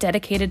you a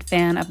dedicated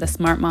fan of the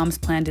Smart Moms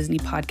Plan Disney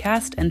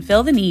podcast and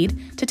feel the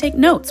need to take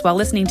notes while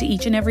listening to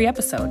each and every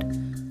episode?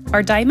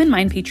 Our Diamond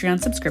Mine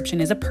Patreon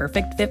subscription is a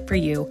perfect fit for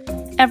you.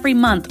 Every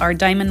month, our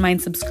Diamond Mine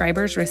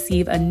subscribers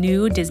receive a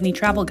new Disney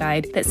travel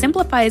guide that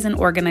simplifies and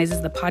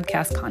organizes the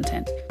podcast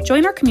content.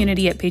 Join our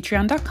community at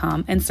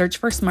patreon.com and search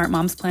for Smart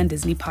Moms Plan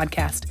Disney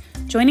podcast.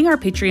 Joining our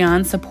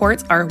Patreon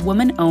supports our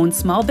woman-owned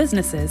small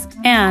businesses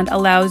and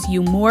allows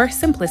you more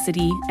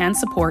simplicity and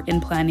support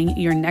in planning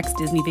your next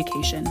Disney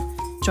vacation.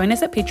 Join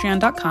us at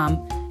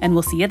patreon.com and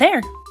we'll see you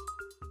there.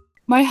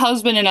 My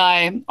husband and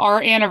I,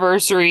 our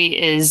anniversary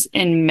is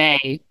in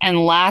May.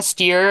 And last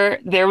year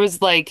there was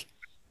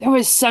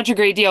such a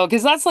great deal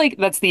because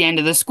that's the end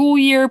of the school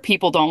year.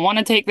 People don't want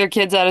to take their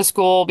kids out of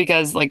school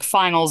because like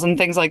finals and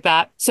things like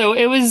that. So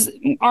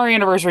our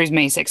anniversary is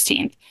May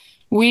 16th.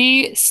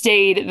 We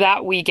stayed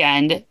that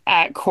weekend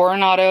at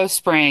Coronado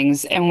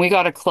Springs and we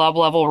got a club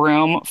level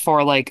room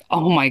for like,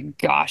 oh my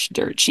gosh,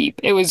 dirt cheap.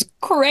 It was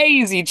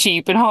crazy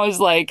cheap. And I was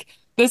like,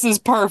 this is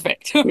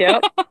perfect.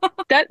 Yep.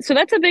 So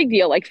that's a big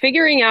deal. Like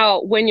figuring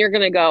out when you're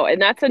going to go.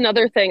 And that's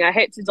another thing. I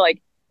hate to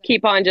like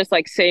keep on just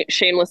like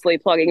shamelessly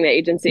plugging the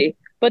agency,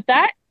 but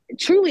that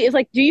truly is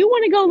like, do you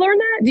want to go learn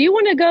that? Do you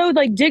want to go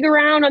like dig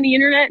around on the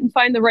internet and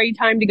find the right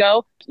time to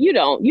go? You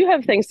don't. You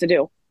have things to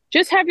do.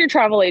 Just have your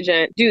travel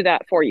agent do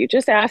that for you.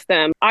 Just ask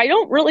them. I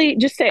don't really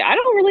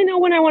know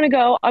when I want to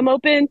go. I'm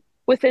open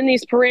within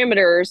these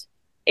parameters.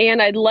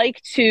 And I'd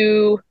like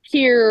to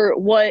hear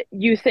what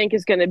you think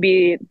is going to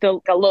be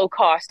the low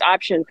cost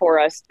option for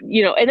us.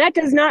 And that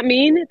does not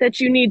mean that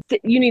you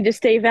need to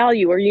stay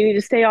value or you need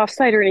to stay off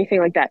site or anything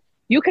like that.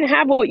 You can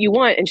have what you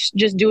want and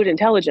just do it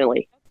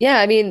intelligently. Yeah,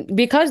 I mean,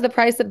 because the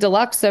price of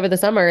deluxe over the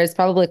summer is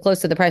probably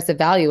close to the price of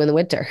value in the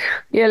winter,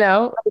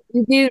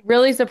 you'd be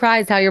really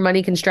surprised how your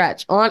money can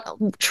stretch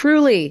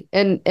truly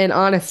and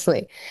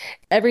honestly.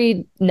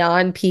 Every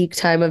non-peak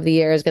time of the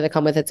year is going to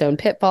come with its own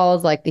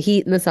pitfalls, like the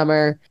heat in the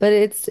summer, but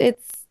it's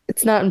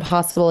not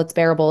impossible. It's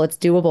bearable. It's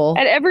doable.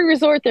 At every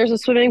resort, there's a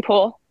swimming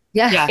pool.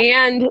 Yeah.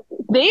 And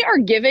they are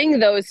giving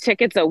those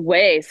tickets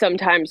away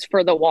sometimes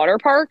for the water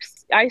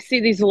parks. I see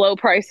these low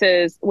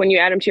prices when you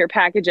add them to your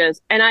packages.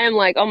 And I am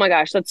like, oh my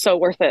gosh, that's so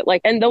worth it. Like,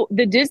 and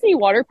the Disney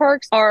water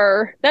parks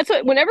that's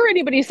what, whenever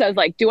anybody says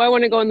like, do I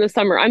want to go in the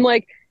summer? I'm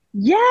like,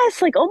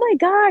 yes. Like, oh my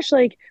gosh.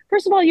 Like,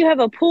 first of all, you have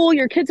a pool.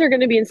 Your kids are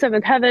going to be in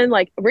seventh heaven.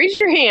 Like, raise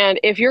your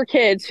hand if your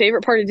kid's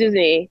favorite part of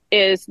Disney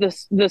is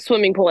the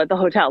swimming pool at the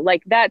hotel.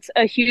 Like, that's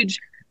a huge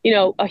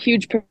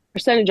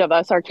percentage of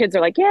us. Our kids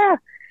are like, yeah.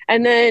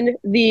 And then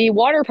the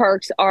water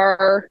parks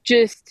are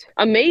just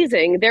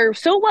amazing. They're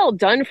so well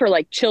done for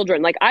like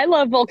children. Like I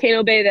love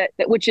Volcano Bay,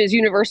 which is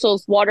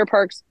Universal's water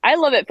parks. I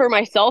love it for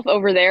myself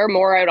over there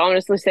more. I'd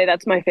honestly say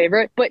that's my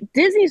favorite. But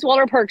Disney's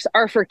water parks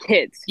are for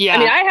kids. Yeah. I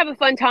mean, I have a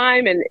fun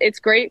time and it's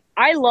great.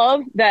 I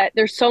love that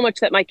there's so much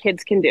that my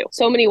kids can do.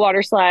 So many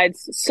water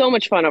slides, so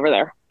much fun over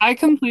there. I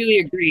completely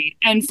agree.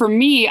 And for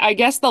me, I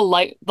guess the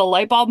light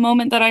bulb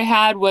moment that I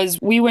had was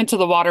we went to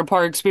the water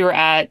parks. We were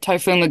at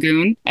Typhoon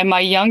Lagoon and my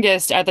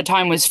youngest at the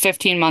time was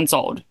 15 months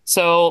old.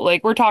 So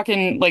like we're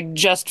talking like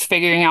just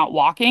figuring out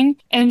walking.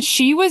 And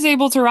she was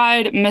able to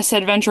ride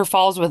Misadventure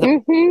Falls with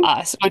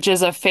us, which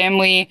is a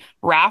family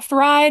raft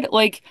ride.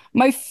 Like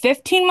my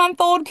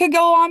 15-month-old could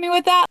go on me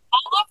with that.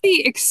 All of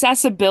the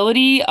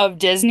accessibility of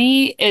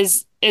Disney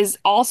is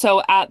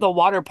also at the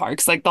water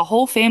parks. Like the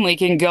whole family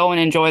can go and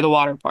enjoy the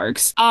water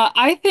parks.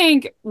 I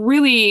think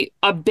really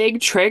a big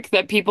trick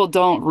that people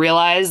don't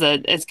realize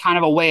that it's kind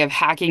of a way of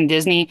hacking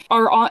Disney,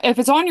 or if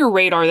it's on your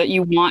radar that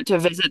you want to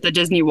visit the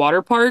Disney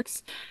water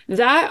parks,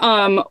 that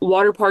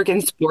water park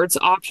and sports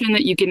option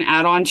that you can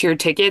add on to your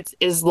tickets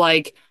is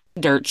like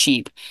dirt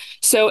cheap.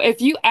 So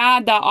if you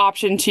add that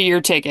option to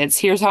your tickets,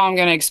 here's how I'm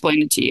going to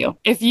explain it to you.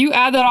 If you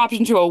add that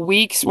option to a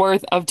week's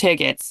worth of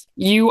tickets,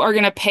 you are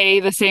going to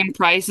pay the same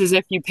price as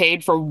if you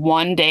paid for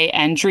 1 day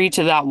entry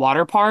to that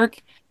water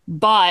park,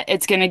 but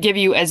it's going to give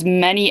you as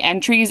many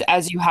entries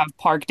as you have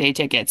park day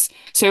tickets.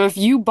 So if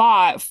you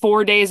bought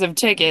 4 days of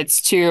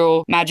tickets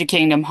to Magic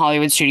Kingdom,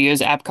 Hollywood Studios,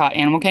 Epcot,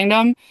 Animal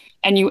Kingdom,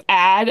 and you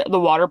add the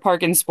water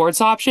park and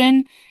sports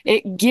option,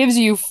 it gives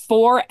you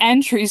 4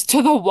 entries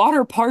to the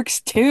water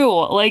parks too.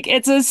 Like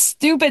it's a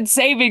stupid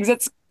savings.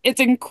 It's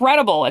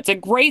incredible. It's a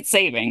great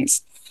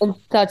savings. It's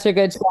such a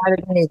good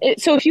strategy.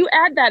 So if you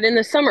add that in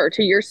the summer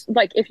to your,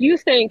 like if you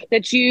think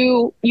that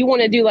you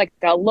want to do like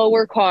a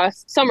lower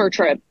cost summer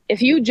trip,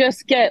 if you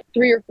just get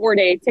 3 or 4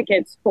 day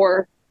tickets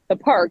for the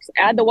parks,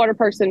 add the water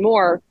parks and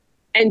more,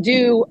 and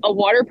do a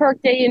water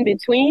park day in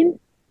between,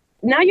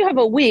 now you have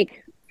a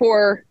week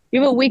for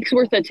You have a week's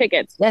worth of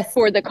tickets Yes.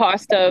 for the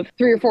cost of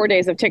 3 or 4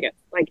 days of tickets.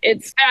 Like,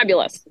 it's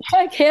fabulous.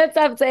 I can't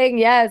stop saying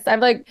yes. I'm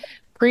like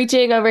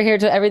preaching over here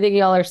to everything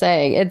y'all are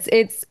saying.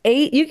 It's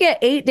 8, you get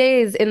 8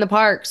 days in the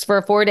parks for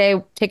a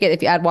 4-day ticket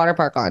if you add water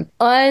park on.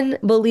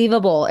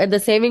 Unbelievable. And the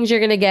savings you're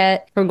going to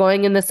get from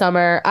going in the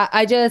summer.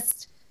 I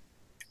just,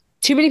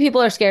 too many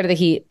people are scared of the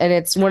heat, and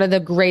it's one of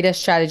the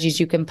greatest strategies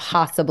you can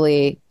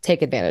possibly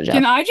take advantage of.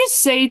 Can I just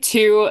say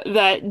too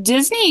that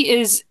Disney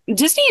is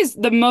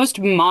the most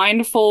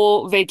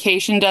mindful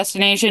vacation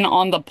destination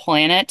on the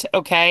planet,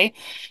 okay?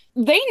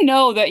 They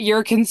know that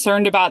you're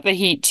concerned about the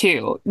heat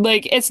too.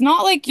 Like, it's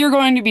not like you're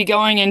going to be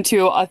going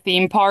into a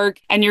theme park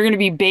and you're going to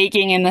be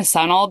baking in the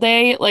sun all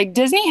day. Like,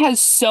 Disney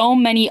has so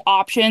many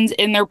options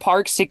in their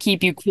parks to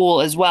keep you cool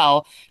as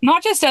well.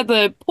 Not just at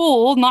the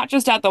pool, not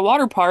just at the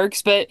water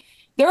parks, but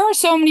there are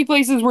so many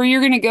places where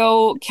you're going to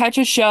go catch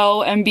a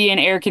show and be in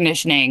air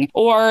conditioning.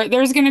 Or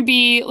there's going to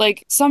be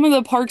like some of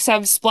the parks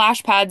have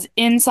splash pads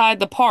inside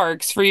the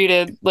parks for you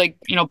to like,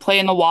 play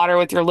in the water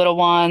with your little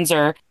ones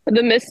or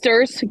The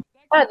Misters.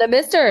 Yeah, the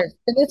Misters.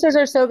 The Misters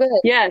are so good.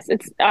 Yes,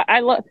 I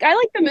like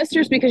the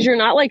Misters because you're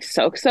not like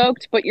soaked,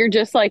 but you're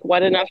just like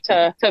wet enough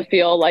to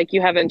feel like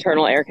you have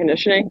internal air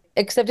conditioning.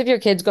 Except if your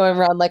kid's going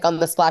around like on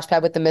the splash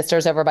pad with the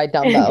Misters over by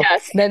Dumbo.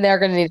 Yes. Then they're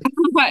going to need.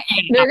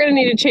 They're going to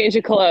need to change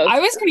of clothes.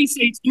 I was going to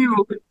say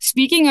too,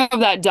 speaking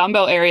of that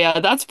Dumbo area,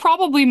 that's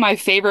probably my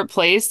favorite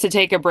place to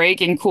take a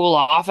break and cool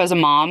off as a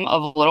mom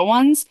of little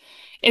ones.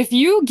 If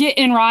you get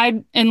in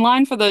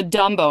line for the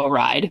Dumbo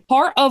ride,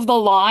 part of the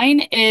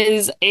line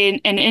is an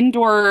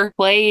indoor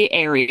play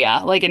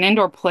area, like an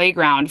indoor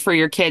playground for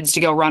your kids to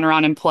go run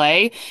around and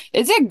play.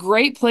 It's a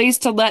great place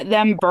to let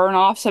them burn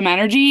off some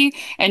energy,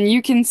 and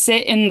you can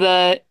sit in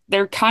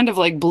they're kind of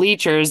like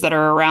bleachers that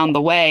are around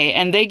the way,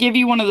 and they give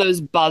you one of those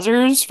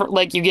buzzers for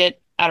like you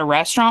get at a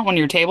restaurant when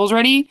your table's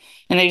ready,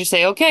 and they just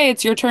say, okay,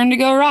 it's your turn to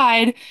go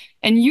ride.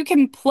 And you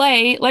can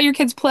let your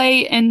kids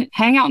play and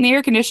hang out in the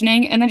air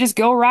conditioning and then just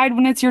go ride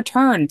when it's your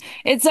turn.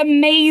 It's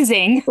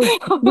amazing.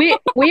 we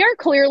are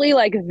clearly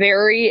like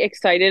very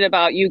excited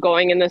about you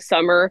going in the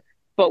summer,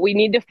 but we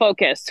need to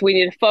focus.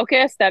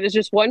 That is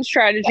just one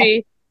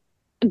strategy.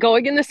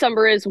 Going in the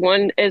summer is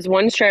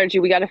one strategy.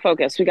 We got to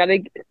focus.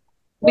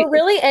 Well,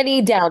 really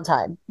any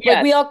downtime. Yes.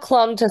 Like we all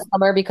clung to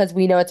summer because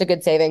we know it's a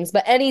good savings,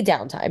 but any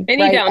downtime.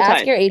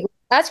 Downtime.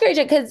 Ask your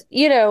agent because,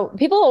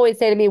 people always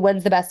say to me,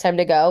 when's the best time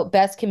to go?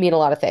 Best can mean a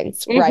lot of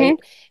things, right?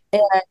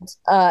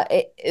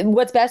 And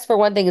what's best for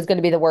one thing is going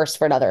to be the worst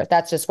for another.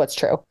 That's just what's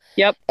true.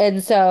 Yep.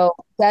 And so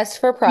best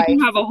for price.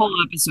 You have a whole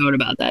episode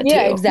about that too.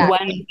 Yeah, exactly.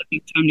 When is the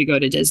best time to go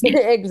to Disney?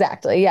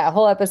 Exactly. Yeah, a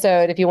whole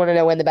episode if you want to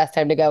know when the best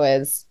time to go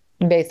is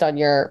based on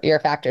your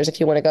factors, if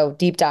you want to go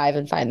deep dive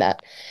and find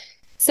that.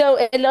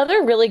 So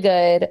another really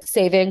good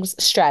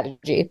savings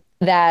strategy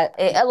that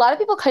a lot of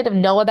people kind of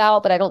know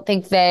about, but I don't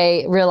think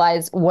they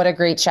realize what a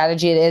great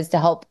strategy it is to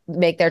help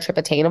make their trip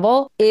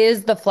attainable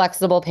is the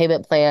flexible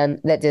payment plan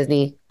that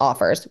Disney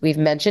offers. We've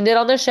mentioned it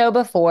on the show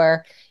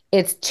before.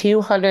 It's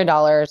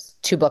 $200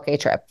 to book a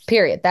trip,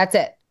 period. That's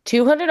it.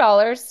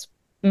 $200.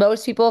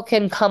 Most people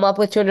can come up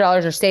with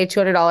 $200 or save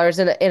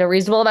 $200 in a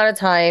reasonable amount of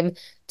time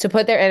to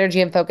put their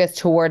energy and focus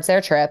towards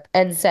their trip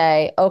and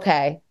say,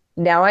 okay,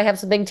 now I have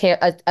something,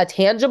 a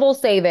tangible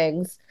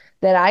savings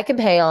that I can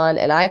pay on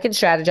and I can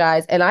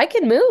strategize and I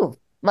can move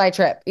my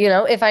trip,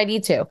 if I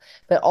need to.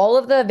 But all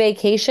of the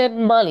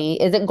vacation money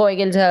isn't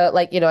going into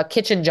like, a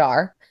kitchen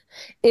jar.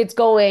 It's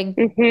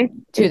going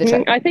to the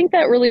trip. I think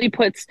that really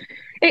puts,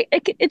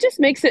 it just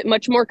makes it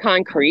much more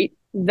concrete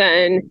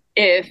than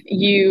if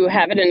you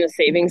have it in a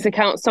savings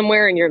account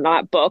somewhere and you're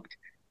not booked.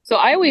 So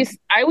I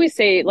always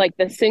say like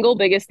the single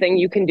biggest thing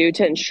you can do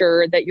to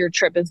ensure that your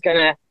trip is going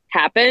to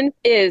happen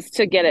is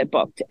to get it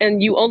booked.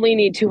 And you only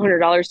need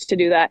 $200 to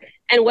do that.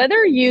 And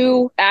whether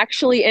you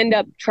actually end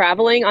up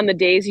traveling on the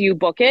days you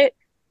book it,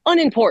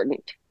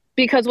 unimportant.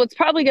 Because what's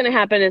probably going to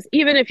happen is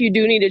even if you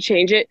do need to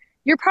change it,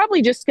 you're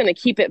probably just going to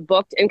keep it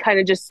booked and kind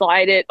of just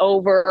slide it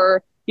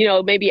over,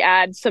 maybe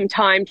add some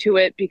time to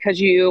it because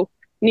you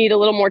need a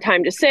little more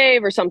time to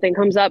save or something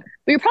comes up.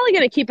 But you're probably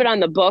going to keep it on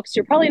the books.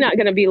 You're probably not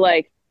going to be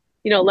like,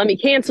 let me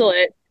cancel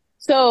it.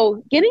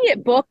 So getting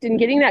it booked and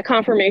getting that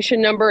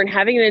confirmation number and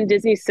having it in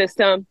Disney's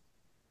system.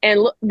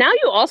 And now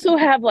you also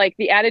have like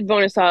the added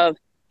bonus of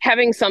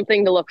having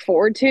something to look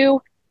forward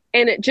to.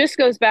 And it just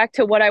goes back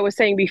to what I was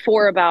saying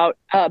before about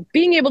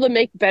being able to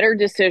make better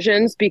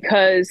decisions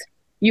because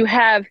you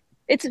have,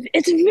 it's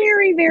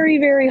very, very,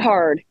 very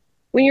hard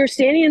when you're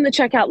standing in the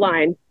checkout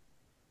line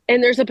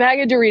and there's a bag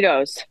of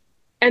Doritos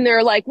and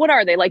they're like, what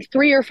are they? Like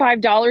 $3 or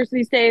 $5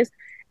 these days?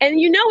 And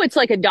it's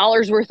like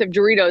 $1 worth of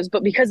Doritos,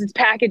 but because it's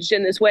packaged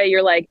in this way,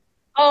 you're like,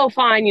 oh,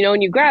 fine,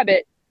 and you grab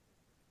it.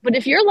 But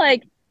if you're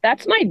like,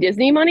 that's my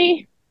Disney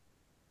money,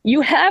 you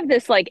have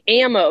this like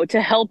ammo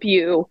to help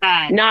you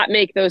not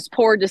make those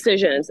poor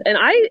decisions. And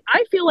I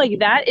feel like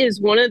that is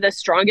one of the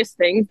strongest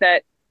things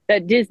that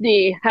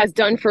Disney has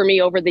done for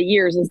me over the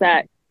years is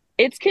that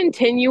it's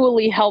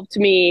continually helped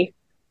me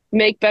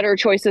make better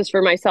choices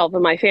for myself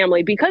and my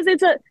family because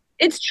it's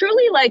it's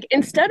truly like,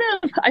 instead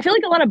of, I feel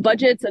like a lot of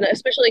budgets, and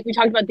especially like we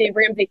talked about Dave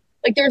Ramsey,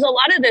 like there's a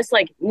lot of this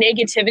like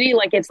negativity,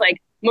 like it's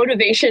like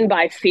motivation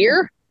by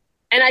fear.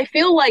 And I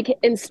feel like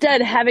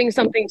instead having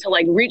something to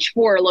like reach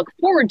for or look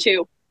forward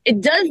to,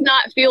 it does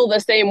not feel the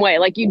same way.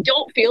 Like you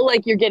don't feel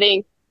like you're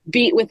getting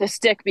beat with a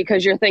stick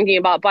because you're thinking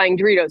about buying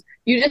Doritos.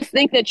 You just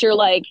think that you're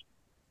like,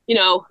 you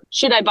know,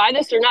 should I buy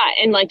this or not?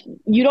 And like,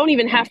 you don't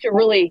even have to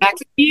really, Back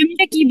to be a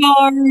Mickey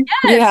bar.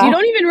 yes, you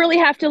don't even really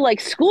have to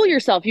like school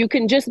yourself. You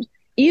can just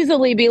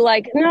easily be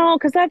like, no,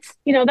 because that's,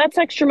 you know, that's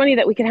extra money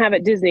that we can have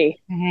at Disney.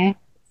 Mm-hmm.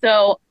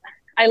 So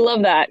I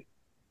love that.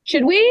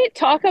 Should we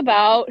talk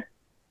about,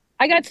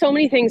 I got so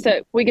many things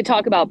that we could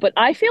talk about, but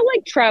I feel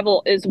like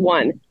travel is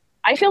one.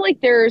 I feel like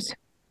there's,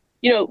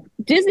 you know,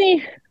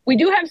 Disney, we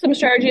do have some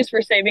strategies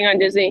for saving on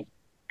Disney,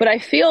 but I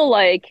feel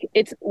like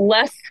it's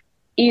less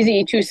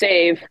easy to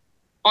save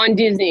on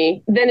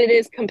Disney than it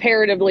is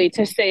comparatively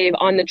to save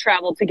on the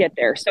travel to get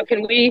there. So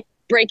can we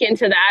break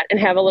into that and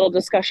have a little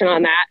discussion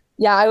on that?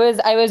 Yeah,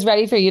 I was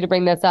ready for you to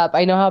bring this up.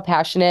 I know how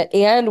passionate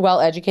and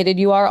well educated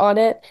you are on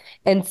it.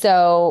 And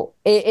so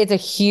it's a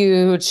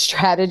huge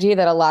strategy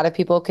that a lot of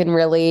people can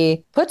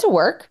really put to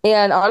work.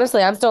 And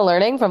honestly, I'm still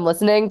learning from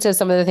listening to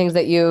some of the things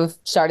that you've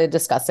started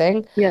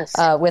discussing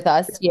with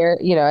us here,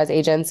 you know, as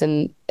agents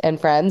and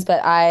friends.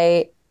 But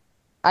I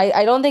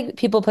don't think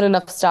people put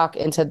enough stock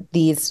into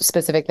these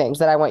specific things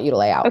that I want you to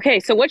lay out.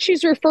 Okay, so what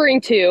she's referring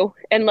to,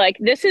 and like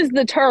this is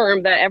the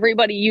term that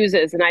everybody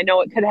uses, and I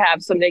know it could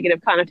have some negative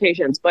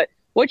connotations, but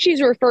what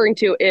she's referring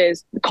to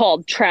is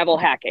called travel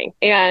hacking.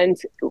 And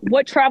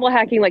what travel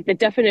hacking, like the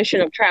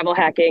definition of travel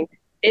hacking,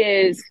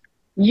 is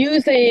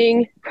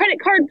using credit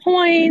card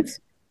points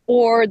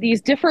or these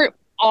different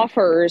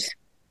offers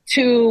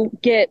to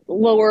get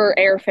lower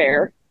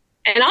airfare.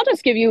 And I'll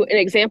just give you an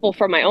example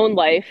from my own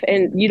life,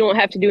 and you don't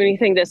have to do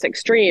anything this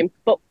extreme,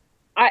 but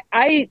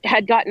I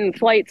had gotten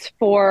flights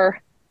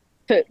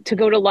to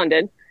go to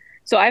London.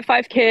 So I have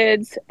 5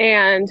 kids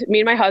and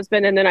me and my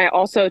husband, and then I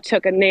also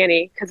took a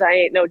nanny because I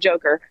ain't no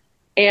joker.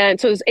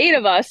 And so there's 8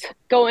 of us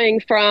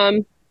going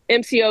from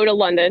MCO to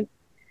London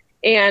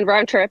and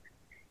round trip.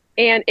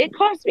 And it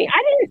cost me,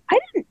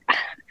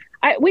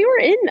 we were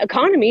in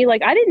economy.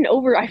 Like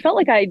I felt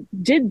like I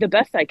did the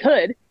best I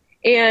could.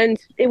 And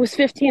it was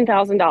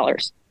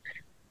 $15,000.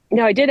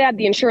 Now I did add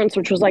the insurance,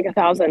 which was like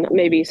 $1,000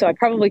 maybe. So I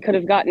probably could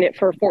have gotten it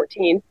for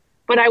 14.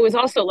 But I was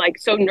also like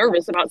so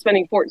nervous about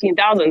spending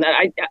 14,000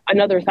 that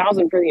another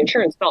 1,000 for the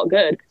insurance felt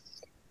good.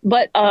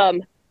 But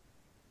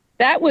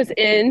that was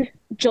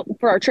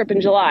for our trip in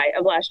July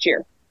of last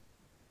year.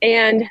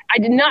 And I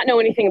did not know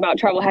anything about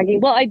travel hacking.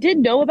 Well, I did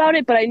know about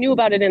it, but I knew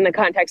about it in the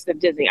context of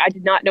Disney. I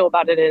did not know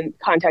about it in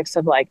context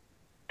of like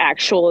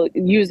actual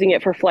using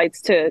it for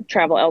flights to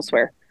travel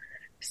elsewhere.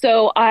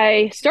 So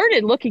I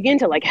started looking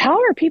into like,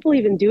 how are people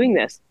even doing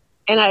this?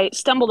 And I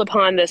stumbled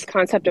upon this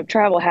concept of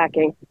travel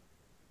hacking.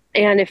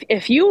 And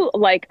if you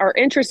like are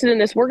interested in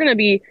this, we're going to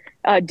be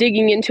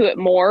digging into it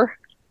more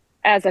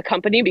as a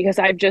company, because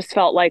I've just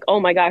felt like,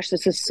 oh my gosh,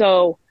 this is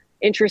so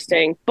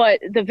interesting. But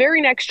the very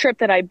next trip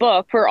that I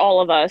booked for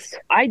all of us,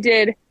 I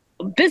did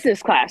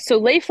business class. So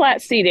lay flat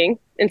seating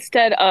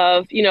instead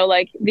of, you know,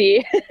 like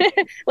the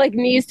like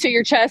knees to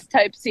your chest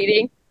type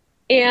seating.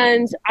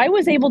 And I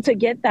was able to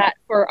get that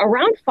for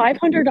around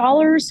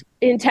 $500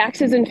 in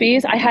taxes and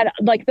fees. I had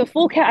like the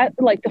full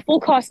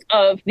cost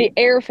of the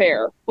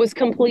airfare was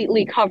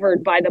completely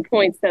covered by the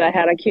points that I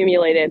had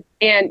accumulated.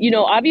 And, you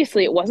know,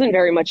 obviously it wasn't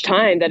very much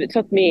time that it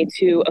took me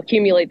to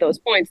accumulate those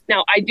points.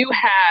 Now, I do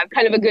have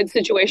kind of a good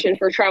situation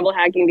for travel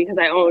hacking because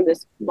I own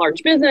this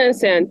large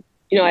business and,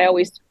 you know,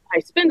 I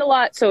spend a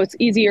lot. So it's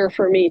easier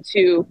for me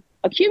to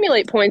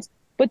accumulate points.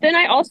 But then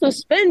I also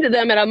spend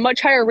them at a much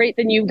higher rate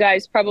than you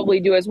guys probably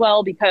do as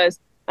well,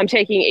 because I'm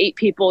taking 8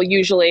 people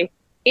usually.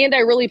 And I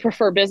really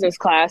prefer business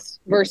class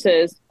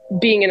versus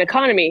being in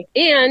economy.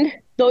 And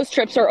those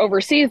trips are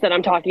overseas that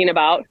I'm talking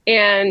about.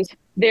 And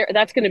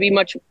that's going to be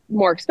much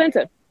more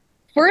expensive.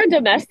 For a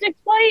domestic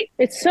flight,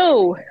 it's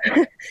so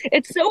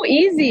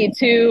easy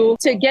to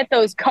get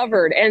those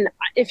covered. And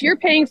if you're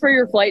paying for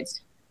your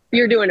flights,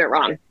 you're doing it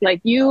wrong.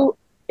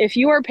 If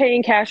you are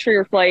paying cash for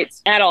your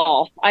flights at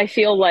all, I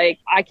feel like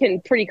I can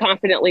pretty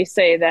confidently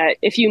say that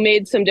if you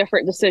made some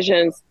different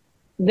decisions,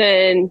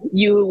 then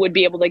you would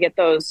be able to get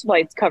those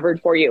flights covered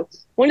for you.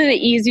 One of the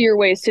easier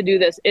ways to do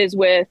this is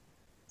with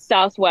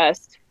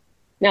Southwest.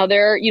 Now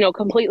they're, you know,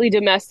 completely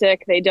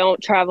domestic. They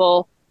don't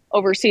travel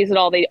overseas at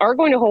all. They are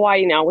going to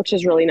Hawaii now, which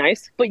is really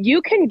nice. But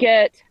you can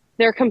get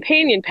their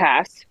companion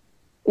pass,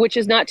 which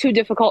is not too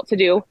difficult to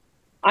do.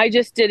 I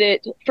just did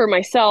it for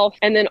myself,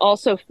 and then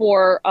also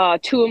for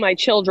 2 of my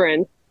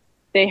children.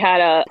 They had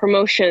a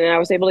promotion and I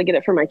was able to get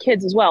it for my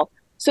kids as well.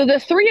 So the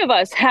 3 of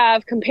us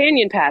have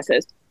companion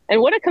passes.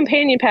 And what a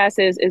companion pass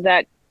is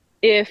that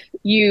if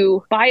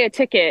you buy a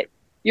ticket,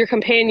 your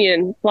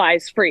companion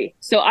flies free.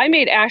 So I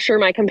made Asher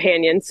my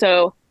companion.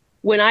 So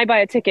when I buy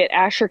a ticket,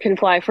 Asher can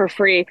fly for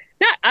free.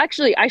 I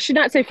should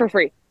not say for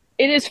free.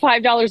 It is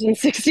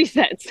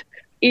 $5.60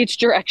 each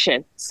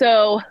direction.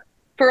 So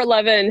for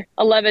 $11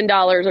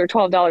 or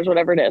 $12,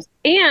 whatever it is.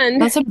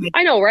 And That's amazing.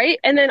 I know, right?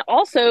 And then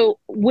also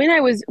what I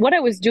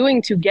was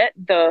doing to get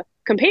the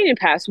companion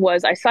pass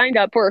was I signed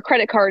up for a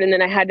credit card and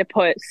then I had to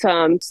put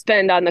some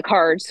spend on the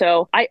card.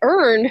 So I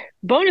earned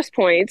bonus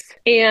points,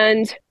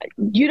 and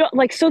you don't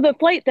like, so the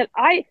flight that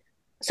I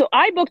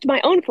booked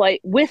my own flight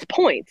with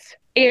points,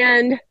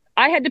 and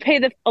I had to pay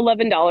the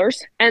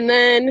 $11 and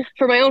then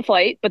for my own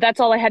flight, but that's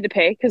all I had to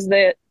pay because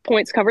the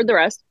points covered the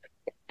rest.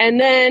 And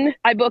then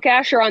I book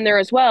Asher on there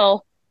as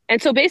well.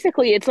 And so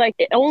basically it's like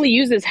it only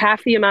uses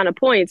half the amount of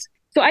points.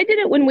 So I did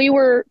it when we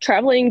were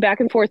traveling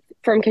back and forth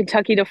from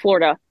Kentucky to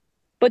Florida.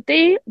 But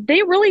they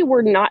really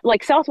were not,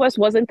 like, Southwest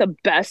wasn't the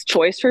best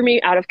choice for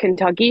me out of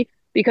Kentucky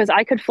because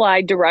I could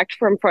fly direct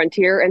from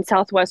Frontier and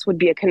Southwest would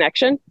be a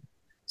connection.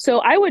 So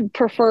I would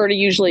prefer to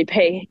usually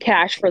pay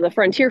cash for the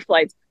Frontier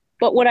flights.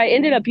 But what I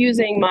ended up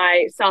using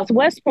my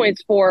Southwest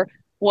points for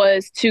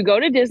was to go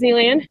to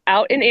Disneyland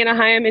out in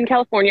Anaheim in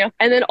California,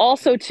 and then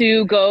also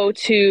to go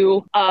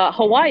to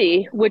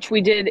Hawaii, which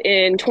we did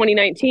in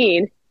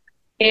 2019.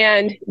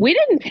 And we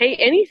didn't pay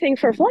anything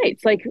for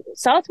flights. Like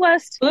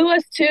Southwest flew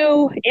us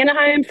to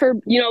Anaheim for,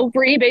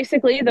 free,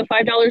 basically the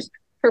 $5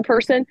 per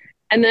person.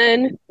 And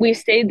then we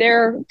stayed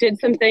there, did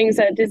some things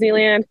at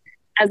Disneyland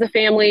as a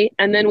family.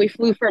 And then we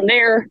flew from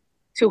there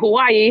to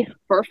Hawaii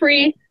for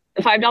free,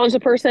 the $5 a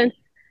person.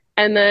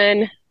 And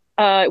then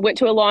went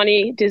to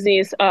Aulani,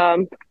 Disney's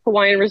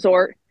Hawaiian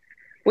resort,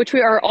 which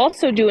we are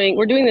also doing.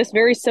 We're doing this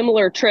very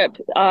similar trip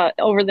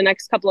over the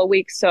next couple of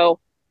weeks. So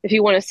if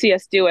you want to see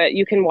us do it,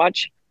 you can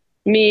watch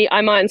me.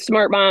 I'm on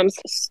Smart Moms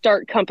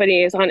Start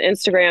Companies on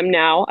Instagram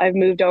now. I've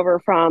moved over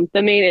from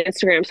the main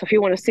Instagram. So if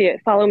you want to see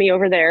it, follow me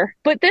over there.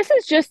 But this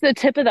is just the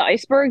tip of the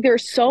iceberg.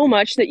 There's so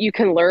much that you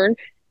can learn.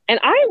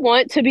 And I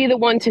want to be the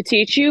one to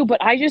teach you,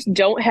 but I just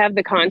don't have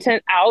the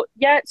content out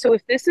yet. So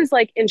if this is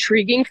like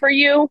intriguing for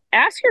you,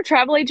 ask your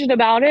travel agent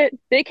about it.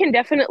 They can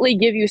definitely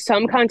give you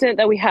some content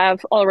that we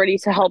have already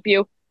to help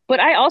you. But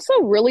I also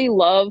really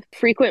love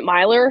Frequent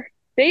Miler.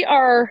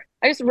 They're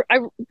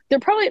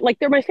probably like,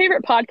 they're my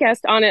favorite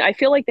podcast on it. I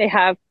feel like they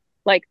have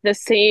like the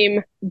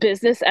same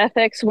business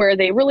ethics where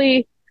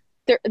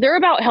they're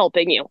about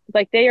helping you.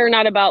 Like they are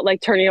not about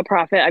like turning a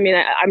profit. I mean,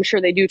 I'm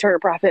sure they do turn a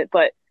profit,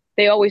 but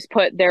they always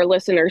put their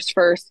listeners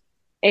first.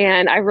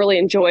 And I really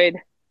enjoyed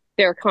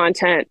their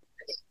content.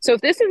 So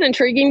if this is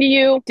intriguing to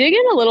you, dig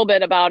in a little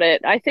bit about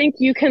it. I think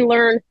you can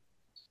learn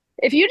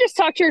if you just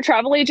talk to your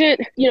travel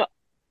agent,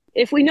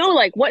 if we know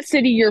like what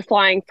city you're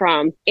flying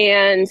from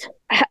and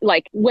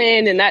like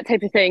when and that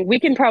type of thing, we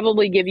can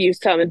probably give you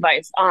some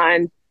advice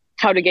on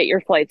how to get your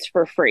flights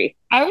for free.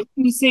 I was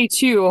going to say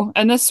too,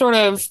 and this sort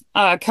of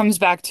comes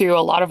back to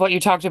a lot of what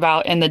you talked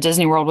about in the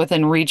Disney World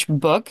Within Reach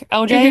book,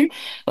 LJ. Mm-hmm.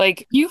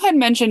 Like you had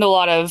mentioned a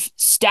lot of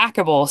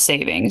stackable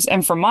savings.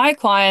 And for my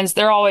clients,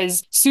 they're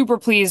always super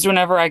pleased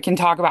whenever I can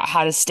talk about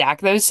how to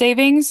stack those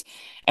savings.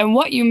 And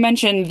what you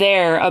mentioned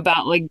there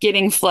about like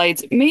getting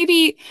flights,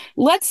 maybe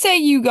let's say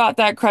you got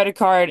that credit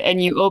card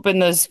and you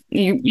opened this,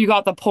 you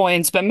got the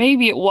points, but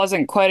maybe it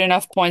wasn't quite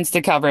enough points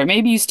to cover it.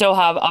 Maybe you still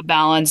have a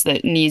balance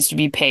that needs to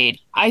be paid.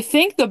 I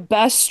think the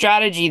best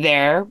strategy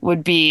there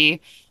would be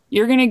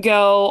you're going to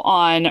go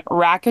on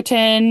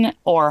Rakuten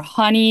or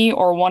Honey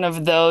or one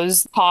of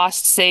those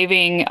cost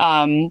saving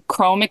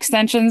Chrome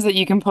extensions that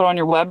you can put on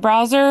your web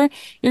browser.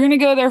 You're going to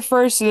go there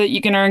first so that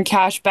you can earn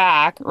cash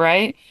back,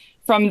 right?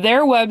 From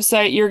their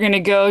website, you're going to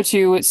go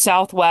to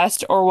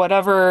Southwest or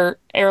whatever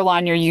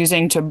airline you're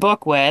using to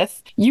book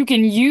with. You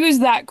can use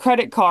that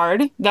credit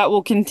card that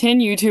will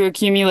continue to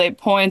accumulate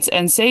points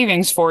and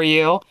savings for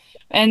you.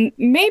 And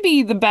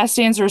maybe the best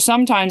answer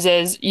sometimes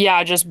is,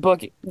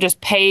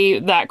 just pay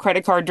that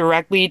credit card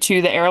directly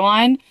to the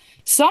airline.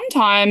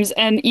 Sometimes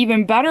an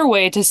even better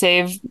way to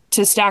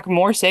stack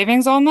more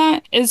savings on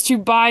that is to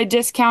buy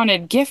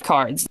discounted gift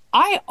cards.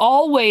 I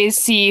always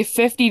see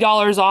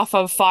 $50 off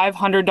of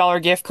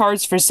 $500 gift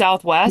cards for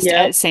Southwest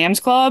at Sam's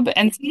Club.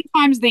 And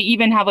sometimes they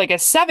even have like a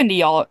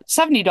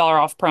 $70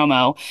 off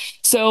promo.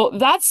 So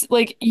that's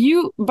like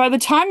by the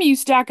time you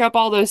stack up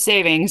all those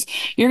savings,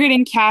 you're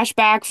getting cash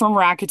back from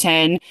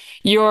Rakuten.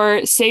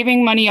 You're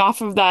saving money off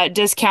of that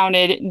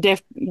discounted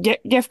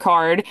gift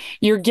card.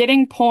 You're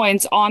getting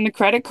points on the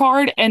credit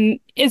card. And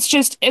it's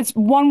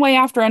one way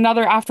after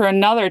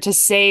another to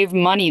save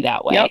money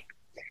that way. Yep.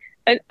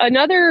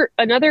 Another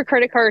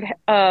credit card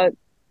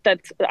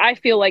that's I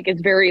feel like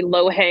it's very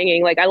low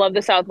hanging. Like I love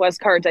the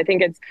Southwest cards. I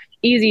think it's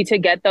easy to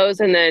get those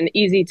and then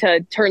easy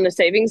to turn the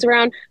savings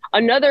around.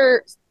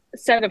 Another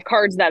set of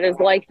cards that is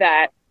like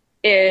that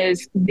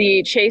is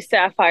the Chase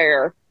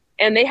Sapphire,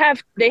 and they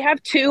have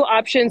two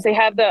options. They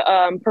have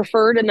the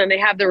preferred and then they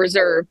have the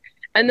reserve.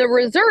 And the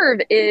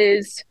reserve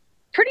is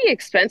pretty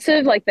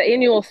expensive. Like the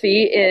annual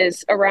fee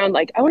is around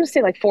I want to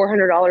say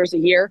 $400 a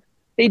year.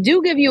 They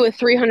do give you a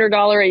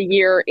 $300 a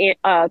year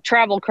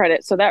travel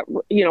credit. So that,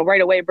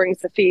 right away brings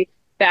the fee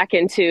back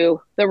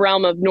into the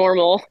realm of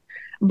normal.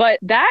 But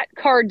that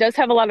card does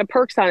have a lot of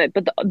perks on it.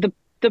 But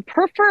the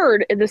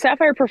preferred, the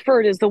Sapphire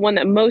Preferred is the one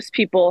that most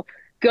people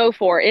go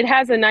for. It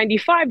has a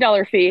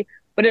 $95 fee,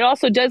 but it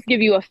also does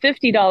give you a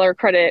 $50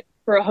 credit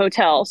for a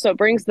hotel. So it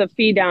brings the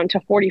fee down to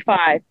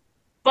 $45.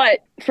 But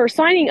for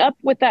signing up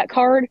with that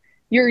card,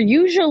 you're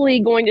usually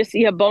going to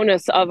see a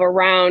bonus of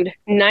around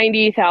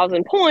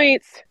 90,000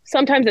 points.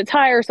 Sometimes it's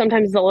higher,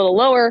 sometimes it's a little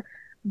lower,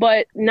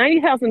 but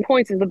 90,000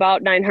 points is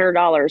about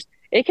 $900.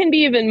 It can be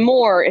even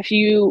more if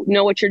you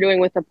know what you're doing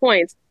with the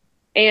points.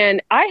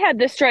 And I had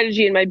this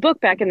strategy in my book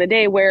back in the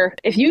day where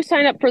if you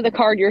sign up for the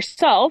card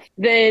yourself,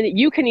 then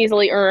you can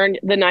easily earn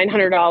the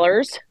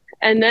 $900.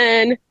 And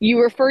then you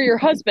refer your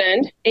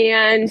husband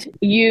and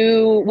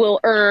you will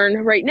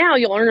earn, right now,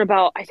 you'll earn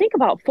about, I think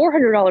about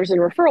 $400 in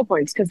referral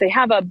points because they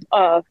have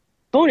a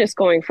bonus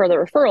going for the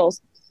referrals.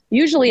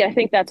 Usually, I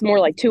think that's more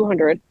like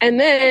 200. And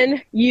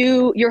then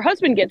your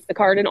husband gets the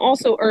card and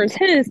also earns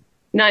his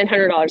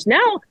 $900.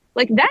 Now,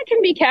 like that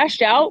can be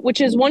cashed out,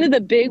 which is one of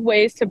the big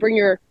ways to bring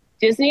your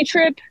Disney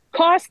trip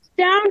costs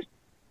down.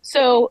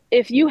 So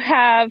if you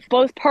have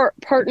both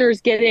partners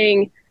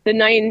getting the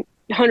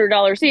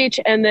 $900 each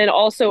and then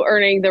also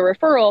earning the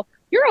referral,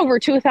 you're over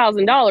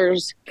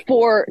 $2,000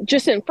 for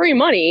just in free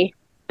money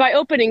by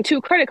opening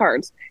 2 credit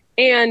cards.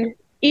 And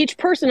each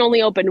person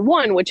only opened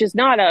 1, which is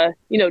not a,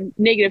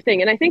 negative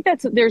thing. And I think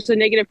there's a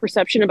negative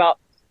perception about,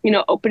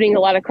 opening a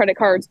lot of credit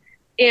cards.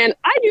 And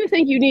I do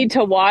think you need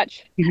to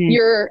watch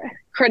your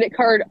credit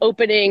card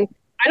opening.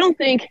 I don't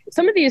think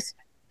some of these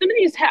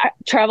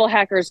travel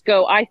hackers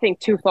go, I think,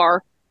 too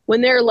far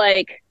when they're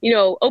like,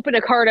 open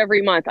a card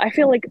every month. I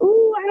feel like,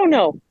 I don't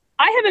know.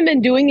 I haven't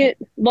been doing it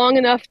long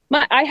enough.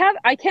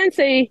 I can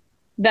say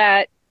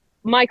that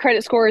my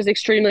credit score is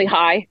extremely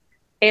high.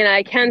 And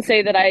I can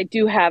say that I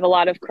do have a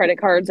lot of credit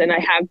cards and I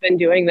have been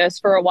doing this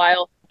for a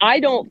while. I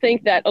don't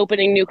think that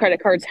opening new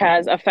credit cards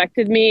has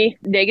affected me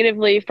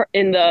negatively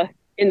in the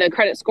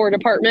credit score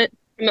department.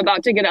 I'm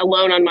about to get a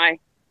loan on my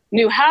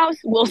new house.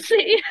 We'll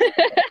see.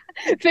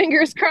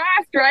 Fingers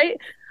crossed, right?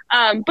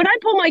 But I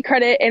pull my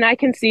credit and I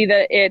can see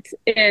that it's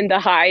in the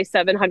high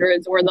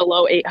 700s or the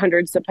low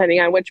 800s, depending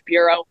on which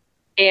bureau.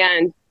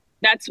 And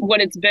that's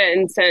what it's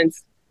been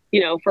since,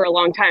 for a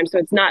long time. So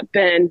it's not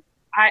been,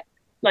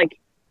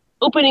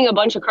 opening a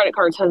bunch of credit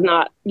cards has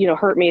not,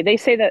 hurt me. They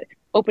say that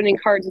opening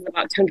cards is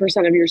about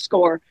 10% of your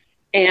score.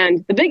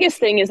 And the biggest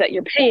thing is that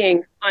you're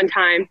paying on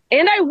time.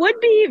 And I would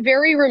be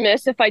very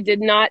remiss if I did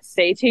not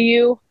say to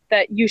you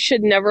that you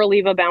should never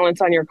leave a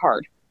balance on your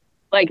card.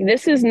 Like,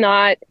 this is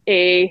not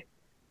a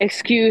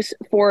excuse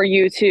for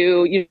you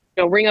to,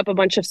 ring up a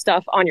bunch of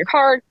stuff on your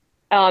card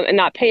and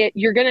not pay it.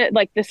 You're going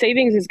to, the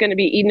savings is going to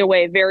be eaten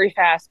away very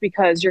fast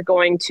because you're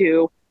going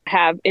to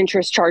have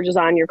interest charges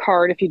on your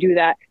card if you do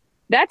that.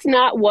 That's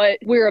not what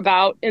we're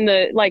about in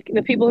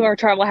the people who are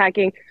travel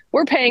hacking.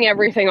 We're paying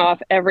everything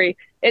off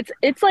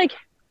it's like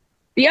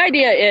the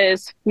idea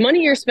is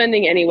money you're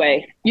spending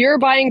anyway. You're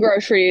buying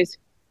groceries,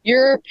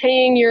 you're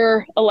paying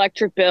your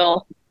electric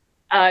bill,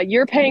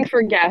 you're paying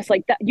for gas,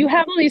 like that. You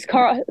have all these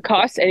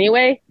costs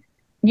anyway.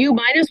 You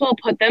might as well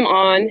put them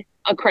on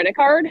a credit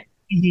card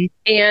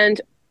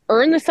and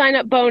earn the sign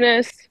up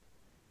bonus,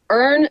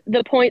 earn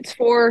the points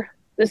for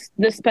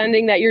the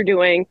spending that you're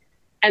doing,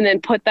 and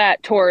then put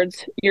that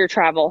towards your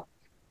travel.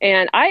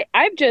 And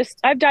I've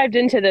dived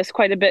into this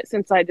quite a bit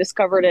since I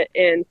discovered it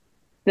in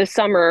the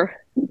summer.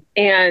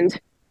 And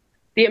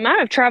the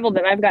amount of travel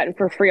that I've gotten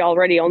for free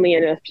already, only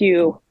in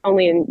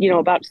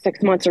about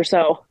 6 months or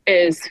so,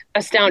 is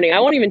astounding. I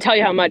won't even tell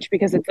you how much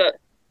because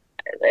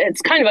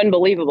it's kind of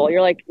unbelievable.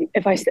 You're like,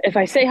 if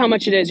I say how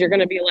much it is, you're going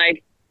to be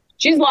like,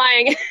 she's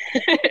lying.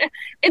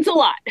 It's a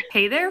lot.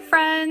 Hey there,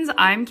 friends.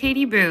 I'm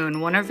Katie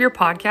Boone, one of your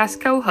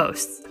podcast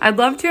co-hosts. I'd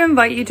love to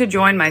invite you to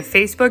join my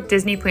Facebook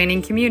Disney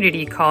planning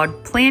community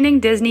called Planning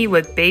Disney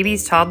with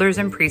Babies, Toddlers,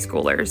 and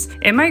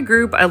Preschoolers. In my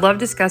group, I love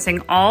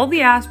discussing all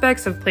the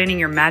aspects of planning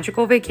your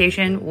magical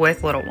vacation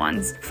with little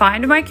ones.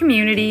 Find my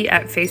community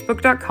at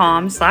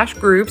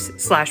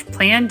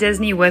facebook.com/groups/Plan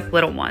Disney with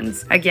Little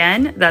Ones.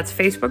 Again, that's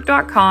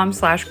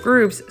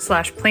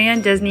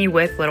facebook.com/groups/Plan Disney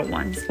with Little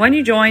Ones. When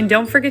you join,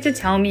 don't forget to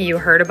tell me you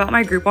heard about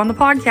my group on the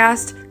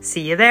podcast.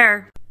 See you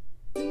there.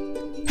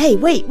 Hey,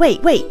 wait.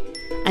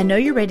 I know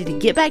you're ready to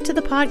get back to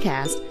the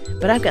podcast,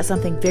 but I've got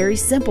something very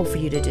simple for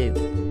you to do.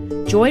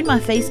 Join my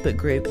Facebook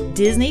group,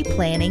 Disney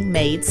Planning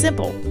Made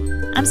Simple.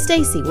 I'm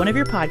Stacy, one of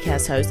your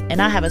podcast hosts,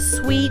 and I have a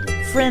sweet,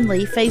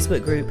 friendly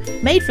Facebook group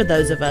made for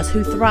those of us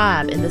who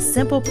thrive in the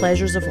simple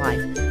pleasures of life,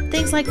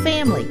 things like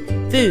family,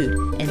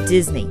 food, and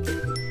Disney.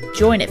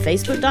 Join at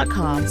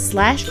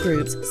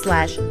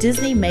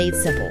facebook.com/groups/Disney Made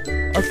Simple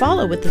or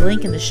follow with the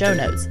link in the show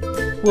notes.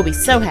 We'll be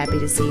so happy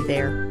to see you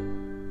there.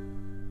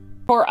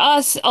 For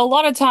us, a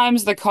lot of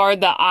times the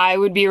card that I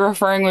would be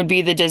referring would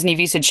be the Disney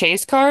Visa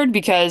Chase card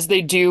because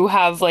they do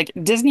have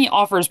Disney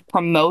offers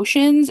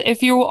promotions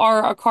if you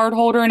are a card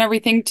holder and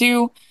everything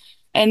too.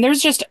 And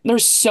there's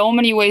so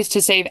many ways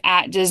to save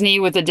at Disney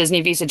with the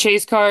Disney Visa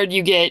Chase card.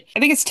 You get, I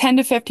think it's 10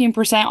 to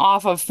 15%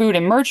 off of food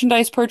and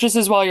merchandise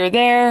purchases while you're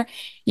there.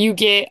 You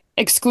get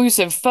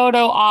exclusive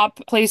photo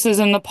op places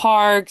in the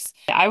parks.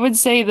 I would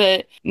say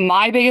that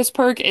my biggest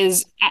perk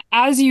is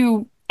as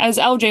you as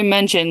LJ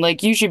mentioned,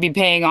 like you should be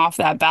paying off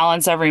that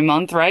balance every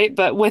month, right?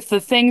 But with the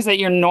things that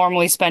you're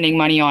normally spending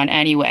money on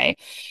anyway.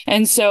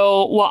 And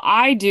so what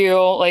I do,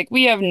 like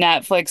we have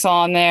Netflix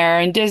on there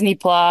and Disney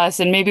Plus,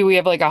 and maybe we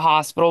have like a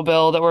hospital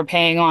bill that we're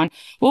paying on.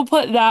 We'll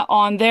put that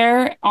on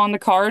there on the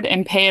card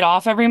and pay it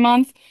off every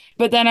month.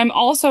 But then I'm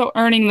also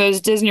earning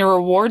those Disney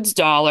rewards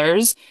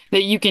dollars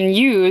that you can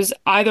use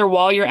either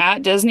while you're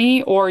at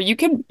Disney, or you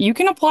can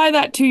apply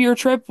that to your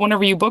trip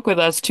whenever you book with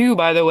us too,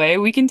 by the way.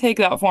 We can take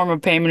that form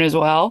of payment as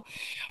well.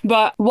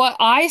 But what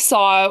I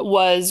saw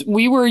was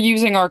we were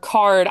using our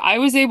card. I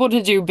was able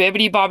to do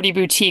Bibbidi Bobbidi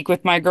Boutique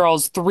with my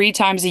girls 3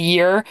 times a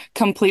year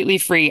completely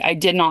free. I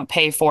did not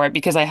pay for it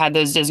because I had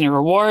those Disney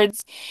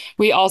rewards.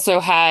 We also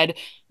had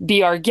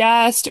Be Our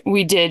Guest.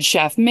 We did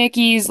Chef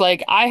Mickey's.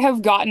 Like I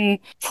have gotten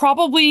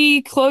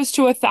probably close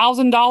to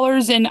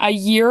 $1,000 in a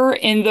year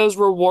in those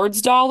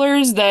rewards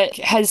dollars that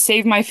has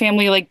saved my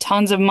family like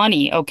tons of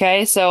money.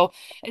 Okay. So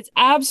it's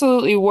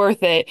absolutely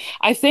worth it.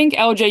 I think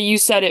LJ, you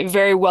said it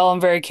very well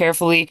and very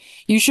carefully.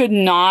 You should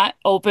not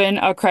open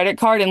a credit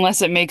card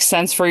unless it makes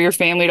sense for your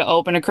family to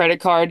open a credit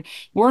card.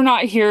 We're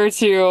not here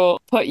to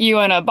put you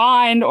in a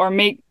bind or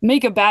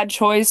make a bad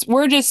choice.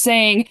 We're just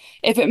saying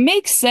if it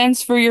makes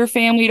sense for your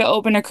family to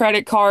open a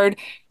credit card,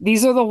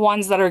 these are the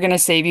ones that are going to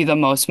save you the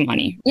most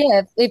money.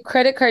 Yeah, if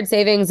credit card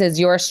savings is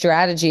your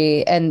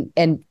strategy and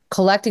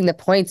collecting the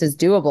points is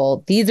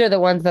doable, these are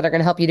the ones that are going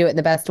to help you do it in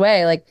the best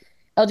way. Like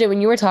LJ,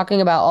 when you were talking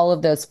about all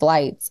of those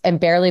flights and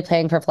barely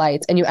paying for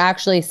flights, and you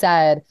actually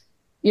said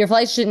your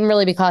flights shouldn't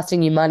really be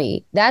costing you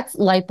money, that's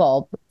light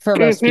bulb for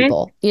most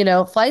people. You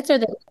know, flights are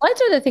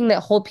the thing that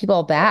hold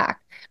people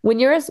back. When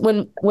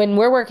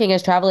we're working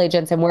as travel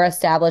agents and we're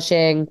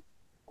establishing,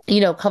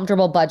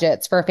 comfortable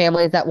budgets for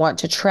families that want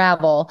to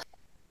travel,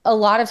 a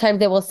lot of times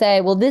they will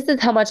say, well, this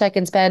is how much I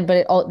can spend,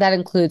 but that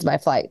includes my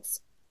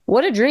flights.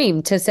 What a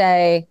dream to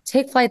say,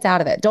 take flights out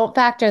of it. Don't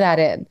factor that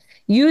in.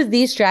 Use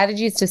these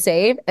strategies to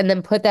save and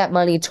then put that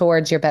money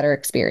towards your better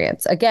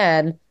experience.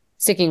 Again,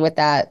 sticking with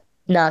that,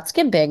 not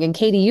skimping. And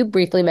Katie, you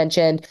briefly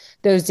mentioned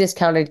those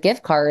discounted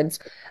gift cards.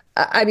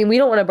 I mean, we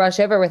don't want to brush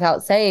over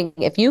without saying,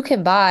 if you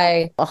can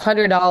buy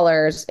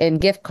 $100 in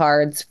gift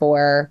cards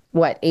for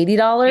what,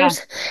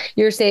 $80,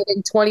 you're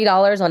saving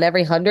 $20 on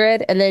every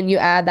 100. And then you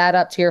add that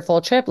up to your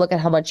full trip. Look at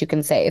how much you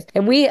can save.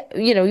 And we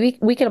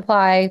can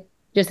apply,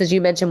 just as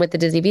you mentioned with the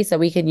Disney Visa,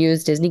 we can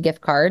use Disney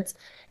gift cards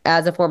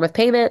as a form of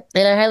payment.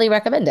 And I highly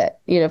recommend it,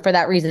 for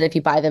that reason, if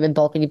you buy them in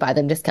bulk and you buy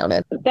them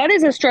discounted. That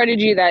is a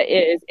strategy that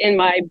is in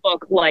my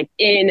book, like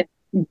in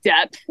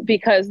depth,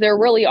 because there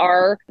really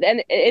are,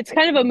 and it's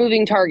kind of a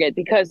moving target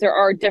because there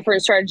are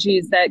different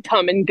strategies that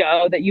come and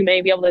go, that you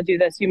may be able to do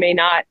this, you may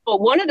not.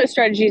 But one of the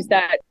strategies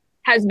that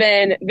has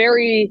been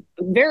very,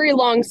 very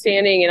long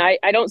standing, and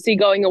I don't see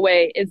going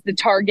away, is the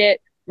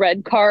Target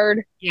Red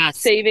Card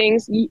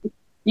savings.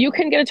 You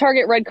can get a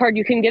Target Red Card,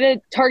 you can get a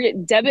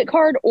Target debit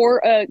card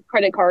or a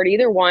credit card,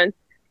 either one.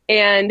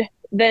 And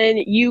then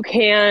you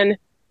can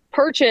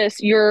purchase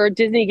your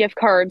Disney gift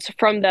cards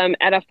from them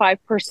at a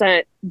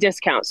 5%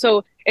 discount.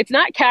 So it's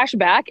not cash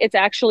back. It's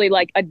actually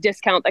like a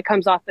discount that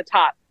comes off the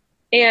top.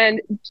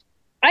 And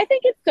I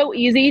think it's so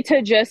easy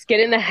to just get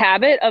in the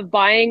habit of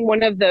buying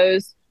one of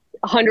those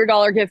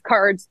 $100 gift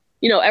cards,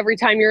 every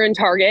time you're in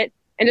Target,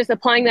 and just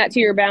applying that to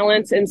your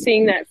balance and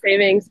seeing that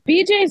savings.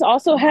 BJ's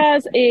also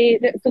has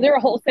so they're a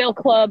wholesale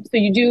club. So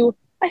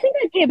I think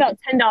they pay about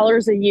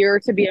 $10 a year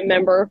to be a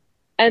member.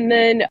 And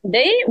then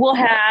they will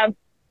have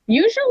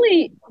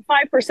usually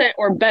 5%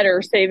 or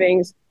better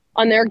savings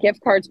on their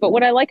gift cards. But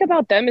what I like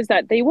about them is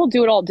that they will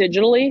do it all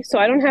digitally. So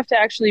I don't have to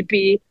actually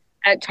be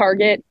at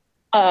Target.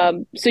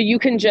 So you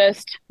can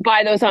just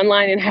buy those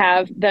online and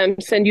have them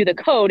send you the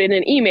code in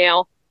an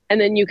email. And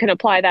then you can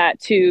apply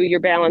that to your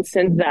balance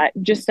and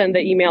just send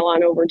the email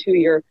on over to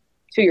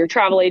your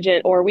travel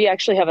agent. Or we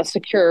actually have a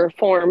secure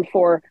form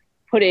for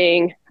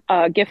putting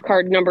gift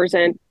card numbers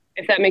in,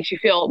 if that makes you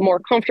feel more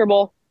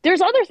comfortable.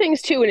 There's other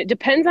things too, and it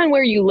depends on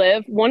where you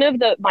live. One of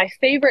my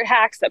favorite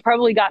hacks that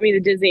probably got me to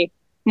Disney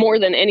more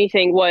than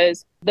anything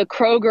was the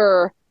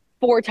Kroger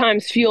 4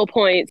 times fuel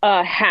points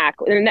hack.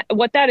 And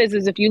what that is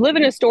if you live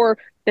in a store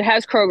that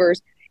has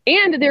Kroger's,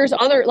 and there's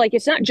other, like,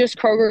 it's not just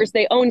Kroger's,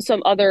 they own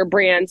some other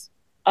brands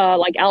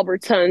like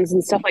Albertsons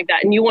and stuff like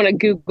that. And you want to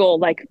Google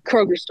like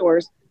Kroger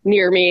stores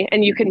near me,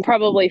 and you can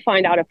probably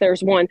find out if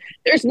there's one.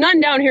 There's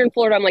none down here in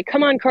Florida. I'm like,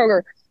 come on,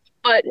 Kroger.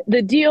 But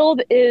the deal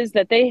is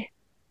that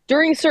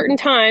during certain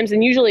times,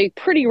 and usually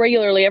pretty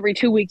regularly every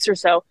 2 weeks or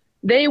so,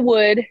 they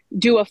would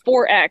do a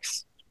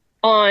 4X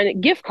on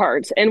gift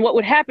cards. And what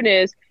would happen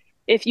is,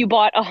 if you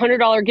bought a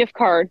 $100 gift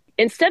card,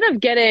 instead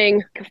of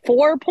getting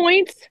 4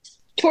 points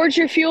towards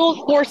your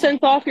fuel, 4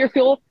 cents off your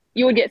fuel,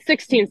 you would get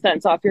 16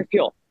 cents off your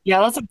fuel. Yeah,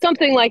 that's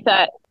something like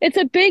that. It's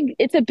a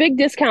big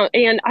discount.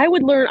 And I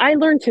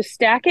learned to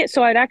stack it.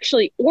 So I'd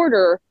actually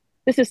order,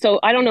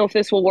 I don't know if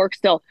this will work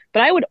still,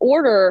 but I would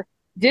order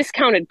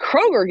discounted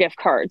Kroger gift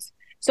cards.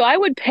 So I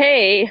would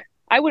pay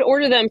I would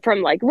order them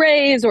from like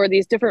Ray's or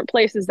these different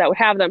places that would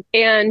have them.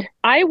 And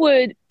I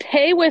would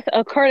pay with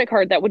a credit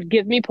card that would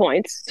give me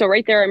points. So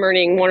right there, I'm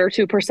earning 1 or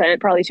 2%,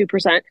 probably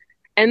 2%.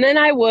 And then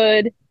I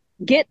would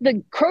get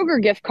the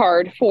Kroger gift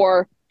card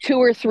for 2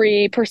 or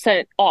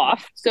 3%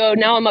 off. So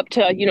now I'm up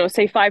to,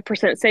 say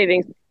 5%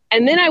 savings.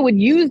 And then I would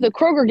use the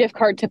Kroger gift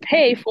card to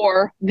pay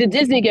for the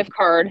Disney gift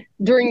card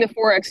during the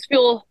 4X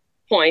fuel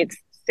points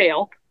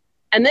sale.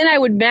 And then I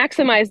would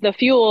maximize the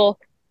fuel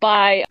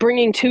by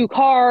bringing 2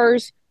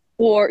 cars,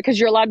 or because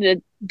you're allowed to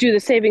do the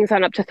savings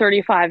on up to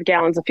 35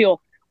 gallons of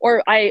fuel.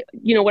 Or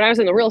when I was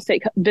in the real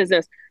estate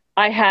business,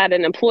 I had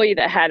an employee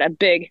that had a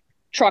big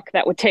truck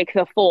that would take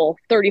the full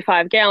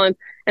 35 gallons.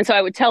 And so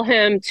I would tell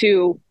him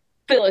to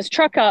fill his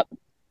truck up,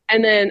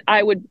 and then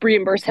I would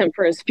reimburse him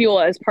for his fuel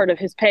as part of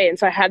his pay. And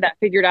so I had that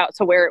figured out.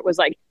 So where it was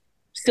like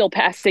still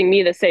passing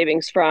me the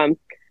savings from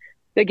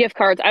the gift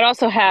cards. I'd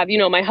also have,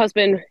 my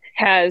husband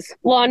has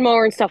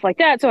lawnmower and stuff like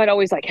that. So I'd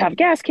always like have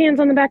gas cans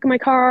on the back of my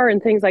car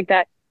and things like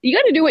that. You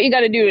got to do what you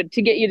got to do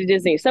to get you to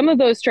Disney. Some of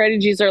those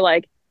strategies are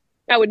like,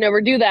 I would never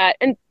do that.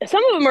 And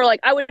some of them are like,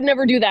 I would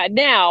never do that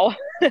now.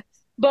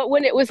 But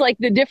when it was like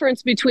the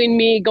difference between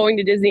me going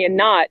to Disney and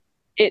not,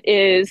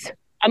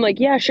 I'm like,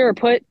 yeah, sure.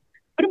 Put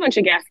a bunch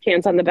of gas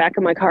cans on the back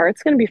of my car.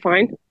 It's going to be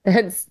fine.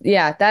 That's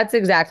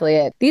exactly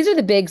it. These are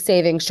the big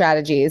saving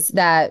strategies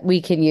that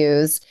we can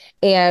use,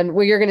 and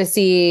where you're going to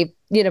see,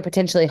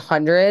 potentially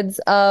hundreds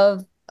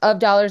of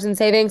dollars in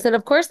savings. And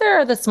of course, there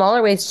are the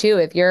smaller ways too.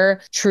 If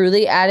you're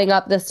truly adding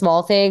up the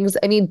small things,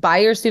 buy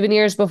your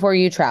souvenirs before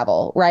you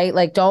travel, right?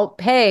 Like, don't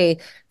pay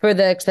for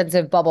the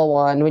expensive bubble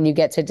one when you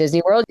get to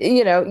Disney World,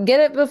 get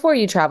it before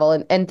you travel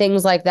and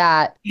things like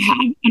that. I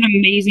have an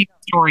amazing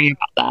story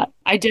about that.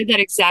 I did that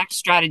exact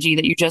strategy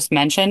that you just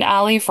mentioned,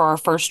 Allie, for our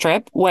first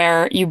trip,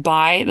 where you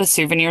buy the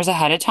souvenirs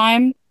ahead of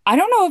time. I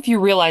don't know if you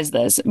realize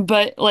this,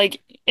 but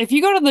like, if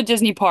you go to the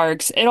Disney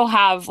parks, it'll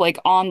have like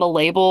on the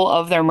label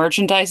of their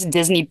merchandise,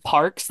 Disney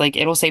Parks, like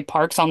it'll say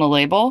parks on the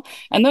label.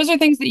 And those are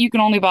things that you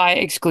can only buy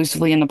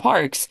exclusively in the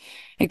parks.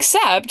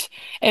 Except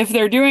if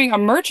they're doing a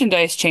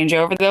merchandise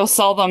changeover, they'll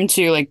sell them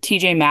to like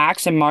TJ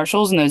Maxx and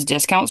Marshalls and those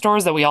discount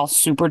stores that we all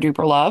super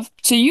duper love.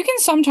 So you can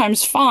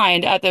sometimes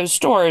find at those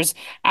stores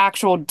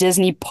actual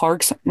Disney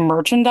Parks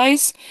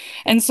merchandise.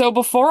 And so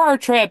before our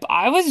trip,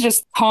 I was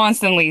just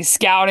constantly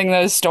scouting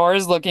those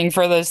stores looking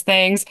for those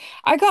things.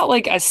 I got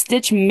like a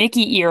Stitch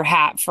Mickey ear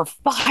hat for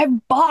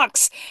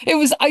 $5.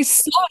 I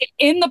saw it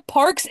in the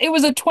parks. It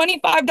was a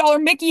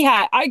 $25 Mickey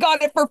hat. I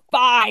got it for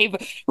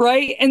 $5,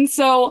 right? And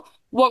so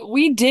what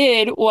we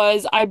did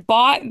was I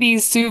bought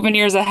these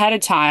souvenirs ahead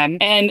of time,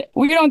 and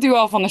we don't do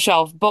Elf on the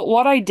Shelf, but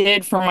what I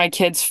did for my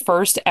kids'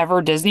 first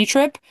ever Disney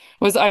trip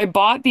was I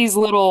bought these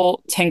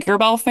little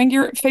Tinkerbell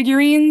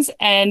figurines,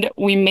 and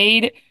we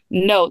made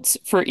notes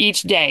for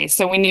each day.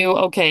 So we knew,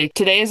 okay,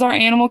 today is our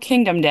Animal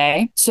Kingdom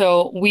day.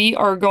 So we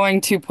are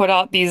going to put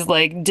out these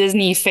like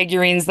Disney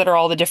figurines that are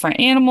all the different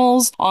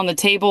animals on the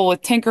table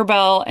with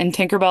Tinkerbell. And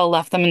Tinkerbell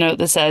left them a note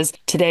that says,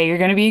 today you're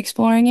going to be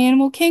exploring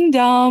Animal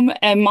Kingdom.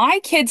 And my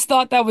kids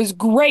thought that was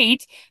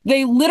great.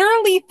 They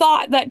literally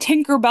thought that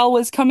Tinkerbell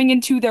was coming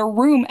into their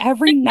room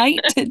every night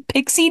to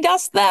pixie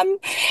dust them.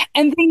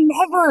 And they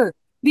never,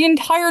 the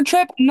entire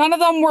trip, none of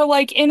them were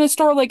like in a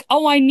store like,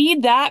 oh, I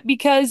need that,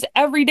 because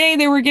every day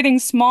they were getting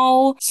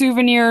small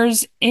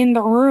souvenirs in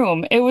the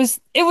room. It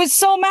was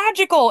so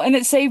magical, and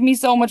it saved me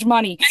so much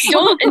money.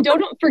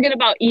 Don't forget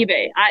about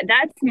eBay.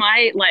 That's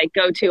my like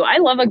go-to. I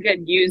love a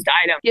good used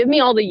item. Give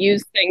me all the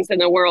used things in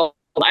the world.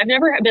 I've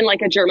never been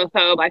like a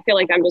germaphobe. I feel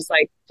like I'm just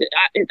like,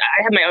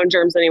 I have my own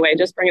germs anyway.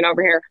 Just bring it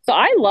over here. So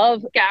I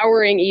love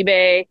scouring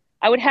eBay.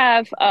 I would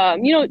have,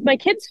 my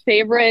kids'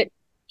 favorite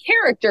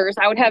characters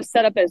I would have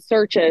set up as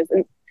searches,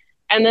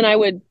 and then I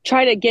would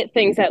try to get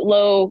things at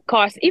low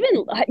cost.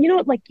 Even,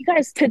 like, you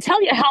guys, to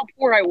tell you how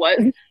poor I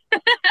was,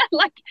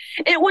 like,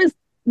 it was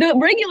the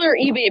regular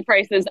eBay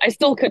prices I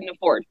still couldn't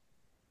afford.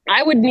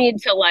 I would need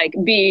to like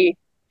be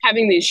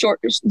having these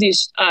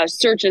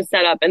searches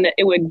set up, and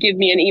it would give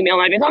me an email,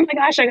 and I'd be like, oh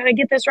my gosh, I gotta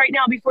get this right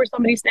now before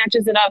somebody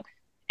snatches it up.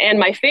 And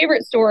my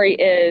favorite story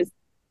is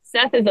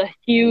Seth is a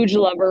huge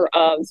lover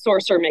of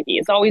Sorcerer Mickey.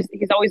 He's always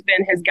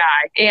been his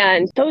guy.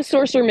 And those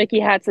Sorcerer Mickey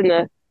hats in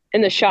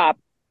the shop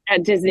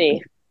at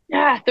Disney,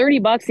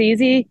 $30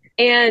 easy.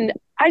 And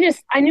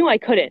I knew I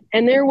couldn't.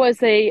 And there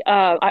was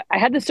I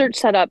had the search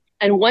set up,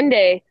 and one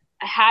day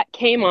a hat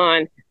came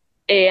on,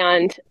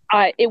 and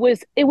it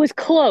was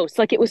close,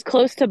 like it was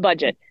close to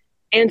budget.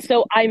 And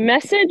so I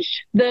messaged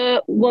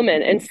the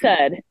woman and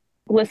said,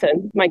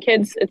 listen,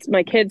 it's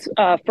my kid's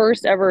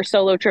first ever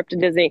solo trip to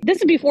Disney. This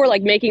is before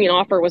like making an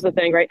offer was a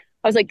thing, right?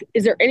 I was like,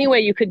 is there any way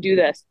you could do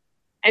this?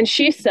 And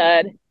she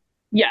said,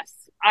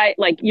 yes,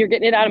 you're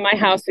getting it out of my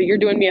house, so you're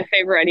doing me a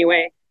favor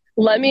anyway.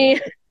 Let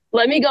me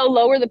go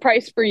lower the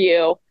price for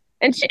you.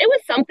 And it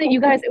was something, you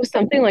guys, it was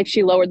something like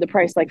she lowered the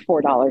price like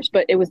 $4,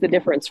 but it was the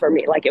difference for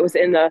me. Like it was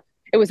in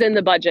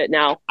the budget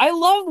now. I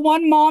love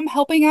one mom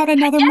helping out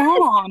another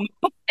mom.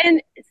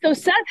 And so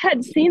Seth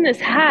had seen this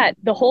hat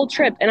the whole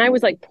trip, and I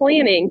was like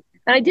planning,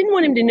 and I didn't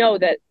want him to know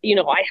that,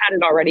 I had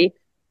it already.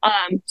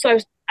 So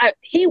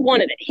he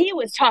wanted it. He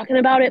was talking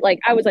about it. Like,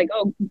 I was like,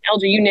 oh,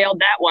 LJ, you nailed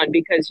that one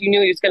because you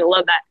knew he was going to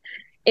love that.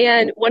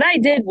 And what I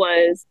did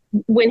was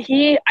when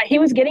he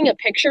was getting a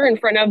picture in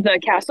front of the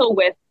castle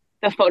with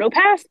the photo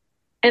pass,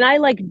 and I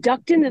like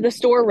ducked into the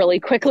store really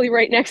quickly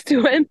right next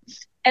to him.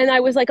 And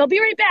I was like, I'll be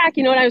right back.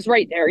 And I was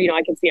right there,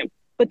 I can see him.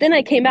 But then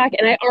I came back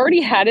and I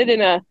already had it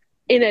in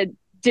a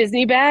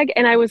Disney bag.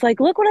 And I was like,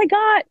 look what I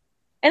got.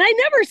 And I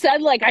never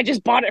said like I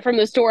just bought it from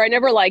the store. I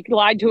never like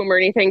lied to him or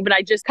anything, but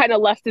I just kind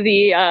of left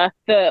I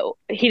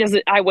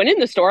went in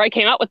the store, I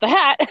came out with the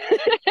hat.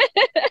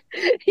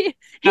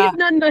 He's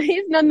none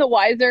the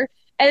wiser.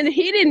 And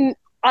he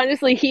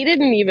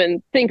didn't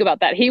even think about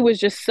that. He was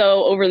just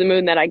so over the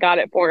moon that I got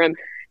it for him.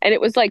 And it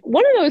was like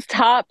one of those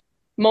top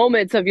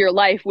moments of your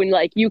life when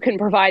like you can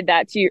provide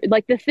that to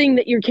like the thing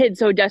that your kid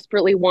so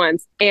desperately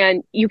wants,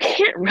 and you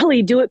can't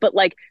really do it, but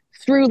like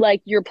through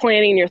like your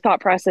planning and your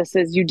thought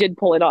processes, you did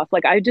pull it off.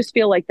 Like, I just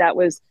feel like that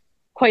was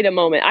quite a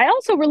moment. I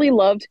also really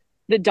loved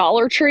the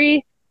Dollar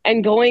Tree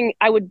and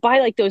I would buy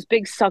like those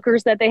big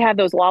suckers that they have,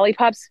 those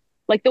lollipops,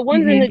 like the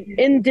ones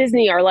in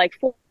Disney are like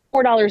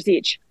 $4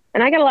 each.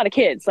 And I got a lot of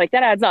kids, like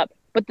that adds up,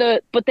 but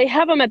they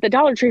have them at the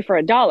Dollar Tree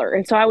for $1.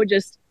 And so I would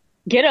just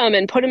get them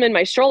and put them in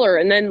my stroller.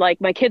 And then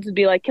like my kids would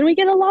be like, can we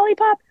get a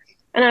lollipop?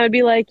 And I would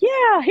be like,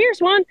 yeah, here's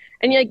one.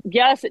 And you're like,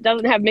 yes, it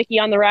doesn't have Mickey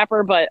on the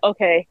wrapper, but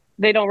okay.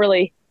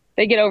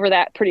 They get over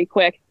that pretty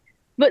quick.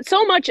 But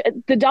so much,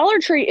 the Dollar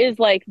Tree is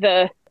like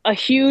a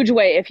huge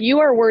way. If you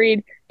are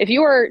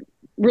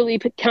really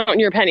counting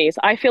your pennies,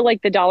 I feel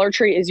like the Dollar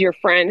Tree is your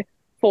friend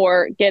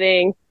for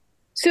getting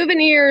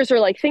souvenirs or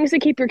like things to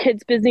keep your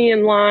kids busy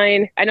in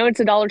line. I know it's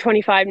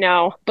 $1.25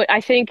 now, but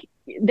I think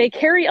they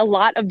carry a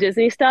lot of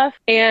Disney stuff.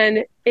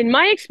 And in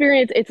my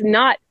experience, it's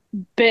not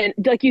been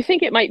like, you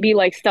think it might be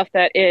like stuff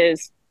that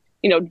is,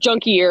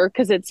 junkier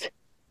because it's,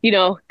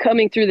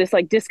 coming through this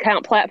like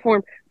discount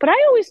platform. But I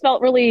always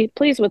felt really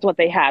pleased with what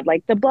they had,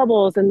 like the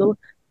bubbles and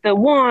the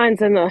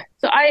wands so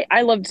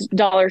I loved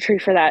Dollar Tree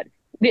for that.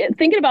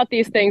 Thinking about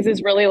these things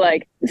is really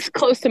like, it's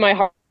close to my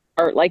heart.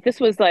 Like this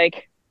was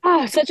like,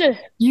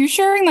 you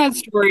sharing that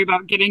story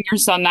about getting your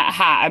son that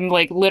hat, I'm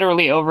like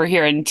literally over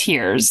here in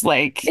tears.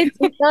 Like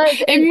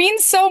it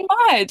means so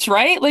much,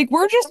 right? Like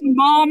we're just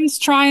moms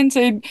trying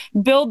to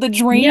build the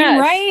dream, yes.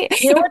 Right?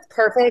 You know what's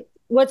perfect?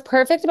 What's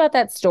perfect about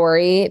that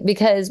story,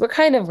 because we're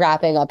kind of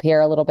wrapping up here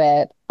a little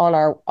bit on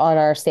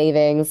our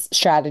savings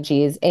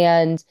strategies.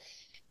 And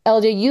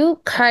LJ,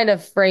 you kind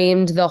of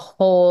framed the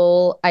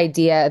whole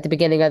idea at the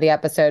beginning of the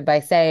episode by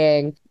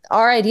saying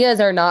our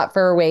ideas are not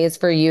for ways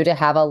for you to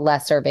have a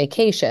lesser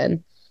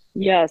vacation.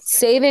 Yes.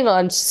 Saving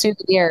on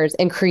souvenirs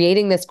and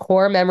creating this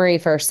core memory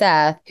for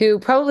Seth, who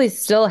probably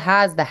still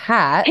has the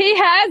hat. He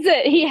has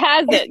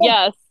it.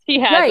 Yes. He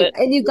has it.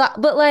 And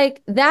but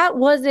like that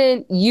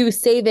wasn't you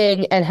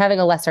saving and having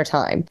a lesser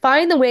time.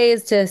 Find the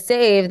ways to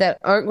save that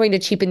aren't going to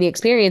cheapen the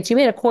experience. You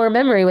made a core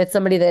memory with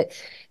somebody that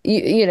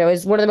you know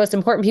is one of the most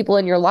important people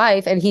in your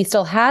life, and he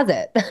still has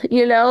it.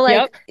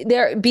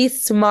 Be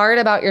smart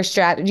about your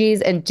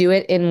strategies and do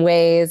it in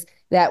ways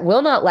that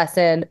will not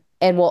lessen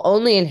and will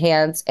only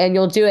enhance, and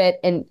you'll do it.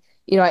 And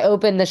I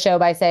opened the show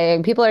by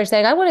saying people are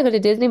saying I want to go to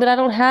Disney, but I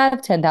don't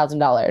have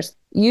 $10,000.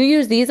 You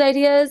use these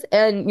ideas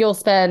and you'll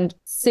spend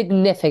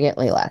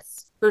significantly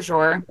less. For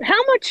sure. How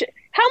much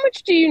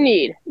do you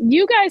need?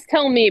 You guys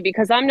tell me,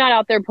 because I'm not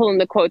out there pulling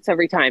the quotes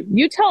every time.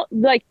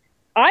 I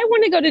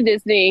want to go to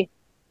Disney.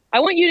 I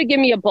want you to give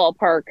me a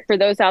ballpark for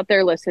those out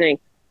there listening.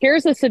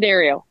 Here's a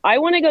scenario. I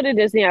want to go to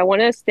Disney. I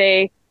want to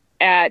stay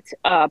at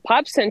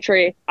Pop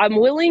Century. I'm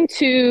willing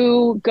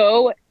to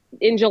go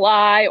in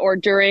July or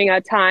during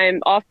a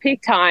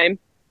off-peak time.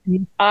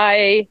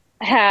 I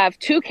have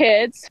 2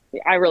 kids.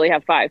 I really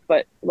have 5,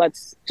 but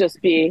let's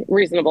just be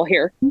reasonable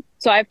here.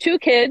 So I have 2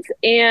 kids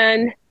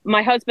and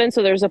my husband.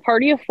 So there's a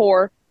party of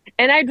 4,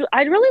 and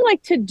I'd really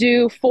like to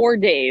do 4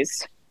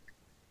 days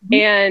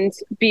and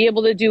be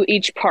able to do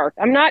each park.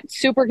 I'm not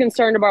super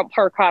concerned about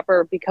park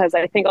hopper because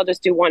I think I'll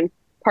just do 1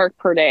 park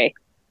per day.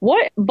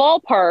 What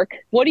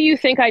do you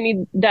think I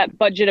need that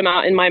budget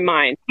amount in my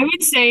mind? I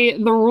would say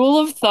the rule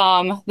of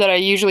thumb that I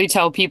usually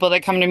tell people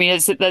that come to me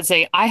is that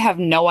say, I have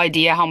no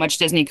idea how much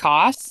Disney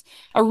costs.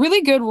 A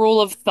really good rule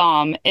of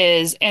thumb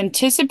is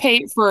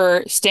anticipate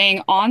for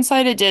staying on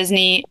site at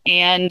Disney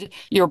and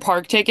your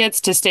park tickets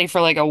to stay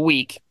for like a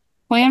week.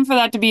 Plan for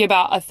that to be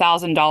about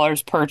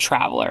 $1,000 per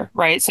traveler,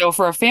 right? So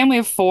for a family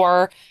of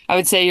 4, I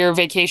would say your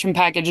vacation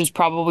package is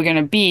probably going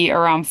to be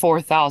around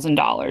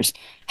 $4,000.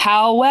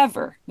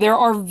 However, there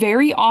are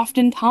very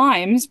often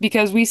times,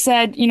 because we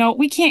said,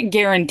 we can't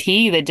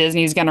guarantee that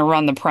Disney's going to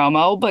run the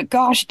promo, but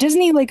gosh,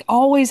 Disney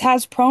always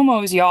has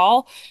promos,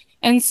 y'all.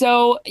 And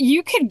so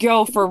you could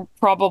go for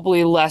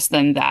probably less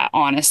than that,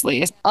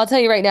 honestly. I'll tell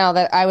you right now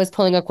that I was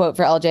pulling a quote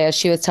for LJ as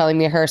she was telling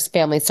me her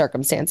family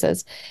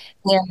circumstances.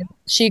 And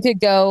she could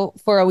go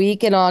for a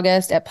week in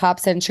August at Pop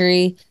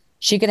Century.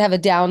 She could have a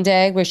down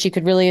day where she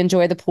could really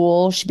enjoy the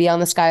pool. She'd be on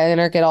the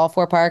Skyliner, get all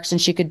 4 parks,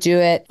 and she could do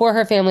it for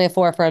her family of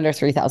 4 for under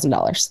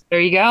 $3,000.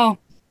 There you go.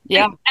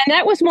 Yeah. And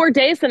that was more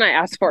days than I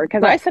asked for,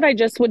 because I said I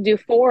just would do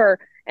 4.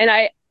 And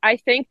I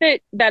think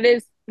that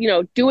is,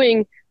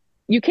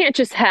 you can't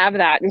just have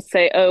that and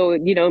say, oh,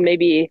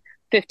 maybe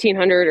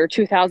 1,500 or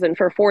 2,000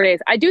 for 4 days.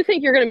 I do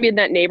think you're going to be in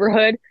that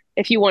neighborhood.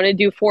 If you want to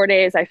do 4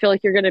 days, I feel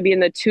like you're going to be in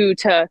the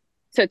 $2,000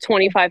 to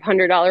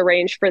 $2,500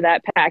 range for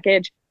that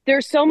package.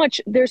 There's so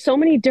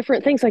many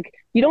different things. Like,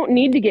 you don't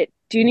need to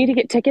do you need to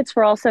get tickets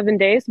for all 7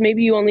 days?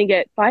 Maybe you only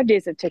get 5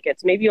 days of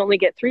tickets. Maybe you only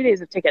get 3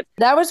 days of tickets.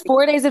 That was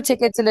 4 days of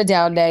tickets and a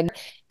down day.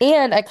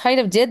 And I kind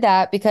of did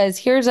that because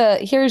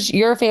here's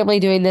your family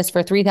doing this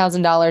for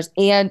 $3,000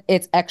 and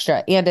it's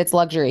extra and it's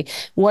luxury.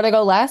 Want to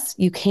go less?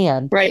 You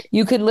can. Right.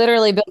 You could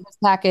literally build this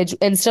package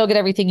and still get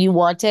everything you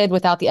wanted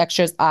without the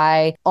extras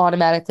I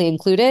automatically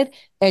included.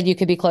 And you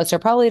could be closer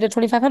probably to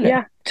 2,500.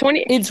 Yeah.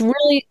 20. It's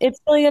really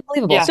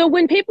unbelievable. Yeah. So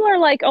when people are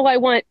like, oh,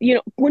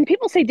 when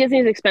people say Disney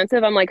is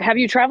expensive, I'm like, have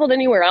you traveled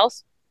anywhere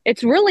else?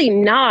 It's really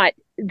not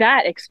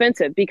that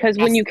expensive because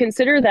when you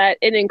consider that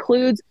it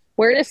includes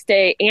where to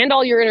stay and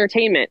all your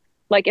entertainment.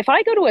 Like, if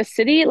I go to a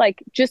city,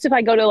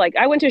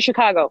 I went to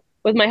Chicago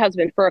with my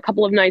husband for a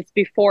couple of nights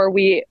before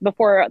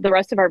the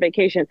rest of our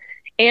vacation.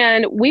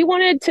 And we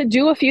wanted to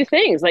do a few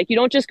things. Like, you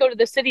don't just go to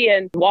the city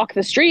and walk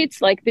the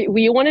streets. Like,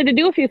 we wanted to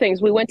do a few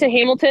things. We went to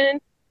Hamilton.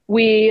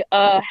 We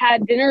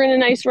had dinner in a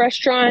nice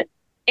restaurant.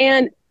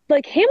 And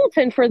like,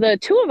 Hamilton for the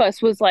two of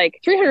us was like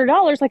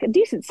 $300, like a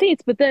decent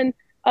seats. But then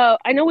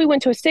I know we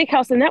went to a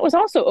steakhouse and that was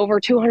also over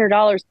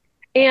 $200.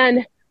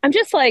 And I'm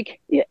just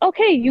like,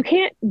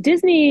 okay,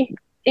 Disney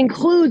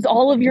includes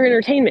all of your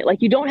entertainment.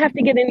 Like, you don't have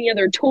to get any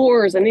other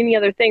tours and any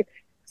other things.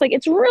 It's like,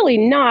 it's really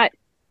not.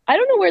 I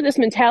don't know where this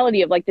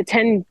mentality of like the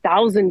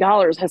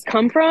 $10,000 has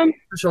come from,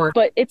 For sure.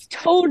 but it's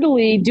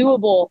totally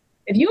doable.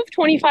 If you have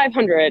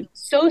 2,500,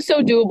 so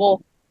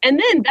doable. And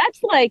then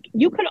that's like,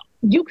 you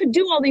could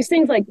do all these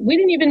things. Like, we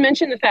didn't even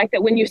mention the fact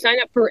that when you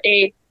sign up for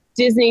a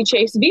Disney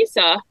Chase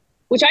Visa,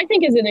 which I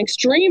think is an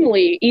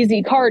extremely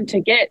easy card to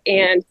get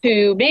and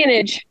to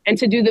manage and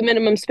to do the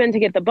minimum spend to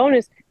get the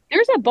bonus,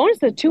 there's a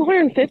bonus of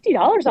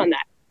 $250 on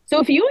that. So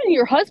if you and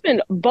your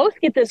husband both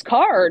get this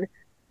card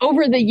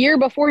over the year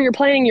before you're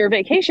planning your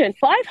vacation,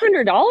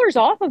 $500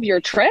 off of your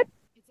trip,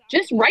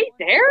 just right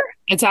there.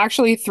 It's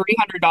actually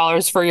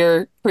 $300 for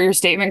your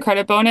statement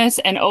credit bonus.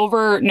 And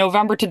over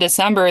November to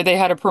December, they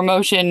had a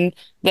promotion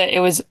that it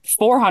was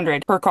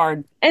 $400 per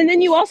card. And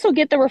then you also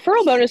get the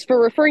referral bonus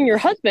for referring your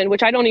husband,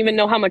 which I don't even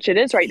know how much it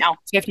is right now.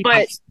 $50.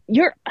 But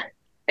you're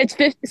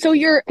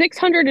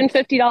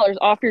 $650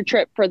 off your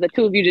trip for the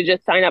two of you to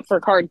just sign up for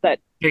cards that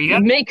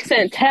make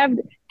sense, have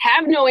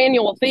no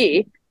annual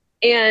fee,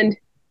 and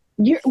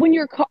when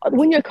your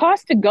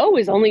cost to go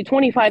is only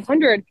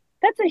 $2,500,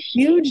 that's a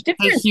huge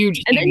difference.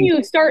 And then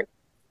you start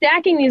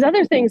stacking these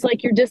other things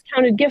like your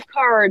discounted gift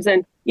cards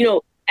and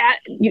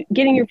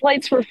getting your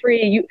flights for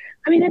free.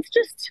 It's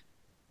just,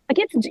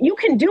 you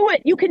can do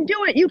it. You can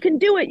do it. You can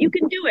do it. You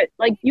can do it.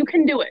 Like, you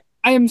can do it.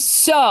 I am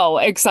so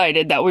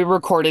excited that we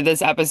recorded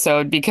this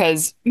episode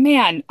because,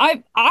 man,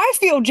 I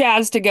feel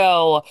jazzed to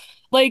go.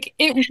 Like,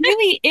 it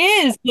really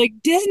is. Like,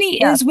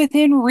 Disney is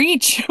within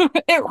reach.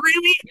 It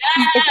really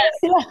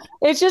is.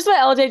 It's just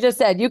what LJ just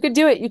said. You can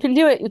do it. You can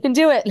do it. You can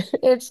do it.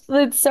 It's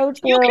so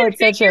true. You can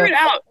figure it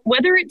out.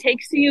 Whether it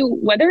takes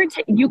you,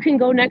 you can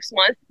go next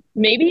month.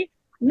 Maybe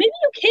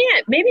you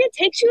can't. Maybe it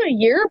takes you a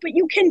year, but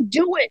you can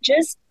do it.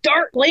 Just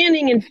start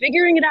planning and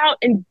figuring it out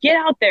and get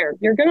out there.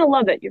 You're going to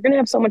love it. You're going to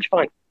have so much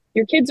fun.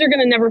 Your kids are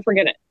going to never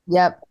forget it.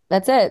 Yep.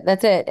 That's it.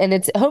 That's it. And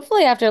it's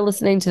hopefully after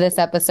listening to this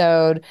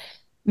episode,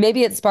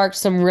 maybe it sparked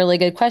some really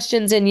good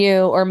questions in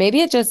you, or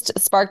maybe it just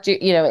sparked you,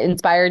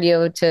 inspired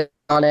you to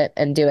on it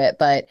and do it.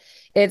 But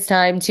it's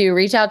time to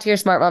reach out to your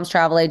Smart Moms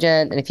travel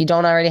agent. And if you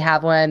don't already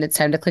have one, it's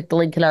time to click the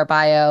link in our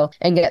bio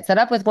and get set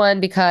up with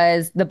one,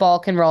 because the ball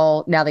can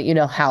roll now that you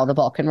know how the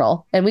ball can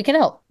roll, and we can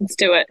help. Let's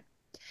do it.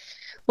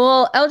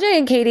 Well, LJ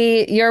and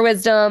Katie, your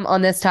wisdom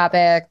on this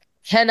topic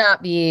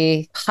cannot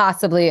be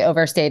possibly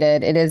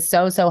overstated. It is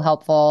so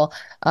helpful.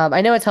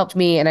 I know it's helped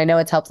me and I know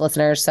it's helped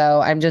listeners. So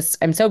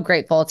I'm so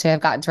grateful to have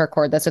gotten to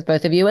record this with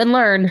both of you and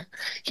learn,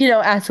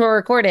 as we're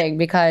recording,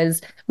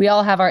 because we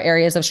all have our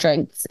areas of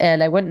strengths,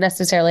 and I wouldn't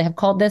necessarily have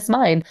called this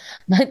mine,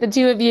 but the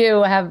two of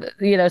you have,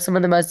 some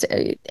of the most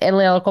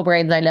analytical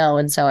brains I know.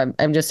 And so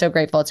I'm just so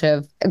grateful to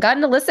have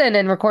gotten to listen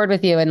and record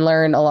with you and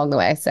learn along the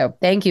way. So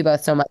thank you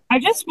both so much. I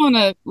just want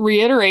to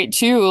reiterate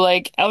too,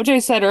 like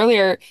LJ said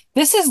earlier,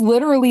 this is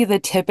literally the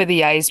tip of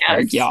the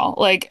iceberg, y'all.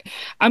 Like,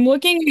 I'm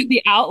looking at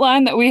the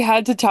outline that we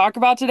had to talk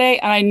about today,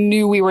 and I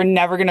knew we were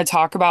never going to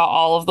talk about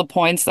all of the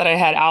points that I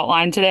had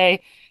outlined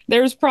today.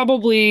 There's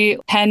probably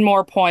 10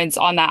 more points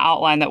on that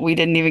outline that we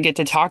didn't even get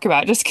to talk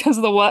about just because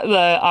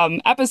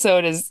the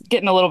episode is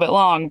getting a little bit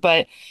long.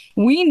 But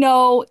we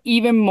know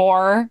even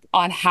more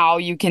on how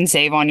you can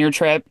save on your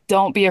trip.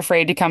 Don't be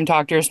afraid to come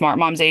talk to your Smart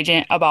Moms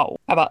agent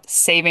about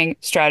saving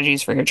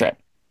strategies for your trip.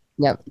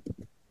 Yep.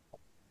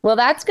 Well,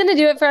 that's going to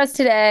do it for us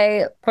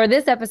today for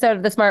this episode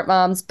of the Smart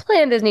Moms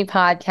Plan Disney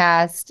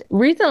podcast.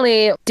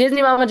 Recently,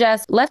 Disney Mama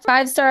Jess left a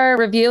 5-star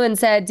review and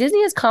said, Disney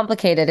is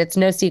complicated. It's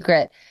no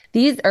secret.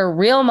 These are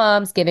real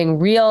moms giving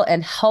real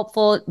and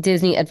helpful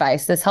Disney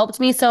advice. This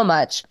helped me so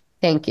much.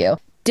 Thank you.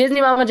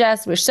 Disney Mama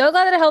Jess, we're so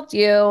glad that it helped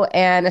you.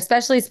 And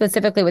especially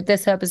specifically with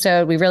this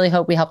episode, we really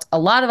hope we helped a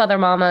lot of other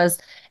mamas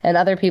and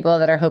other people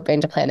that are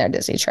hoping to plan their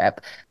Disney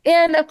trip.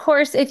 And of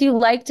course, if you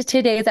liked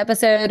today's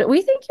episode,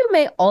 we think you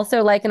may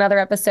also like another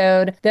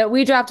episode that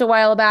we dropped a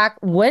while back.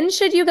 When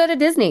should you go to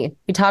Disney?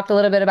 We talked a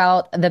little bit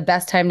about the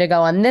best time to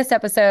go on this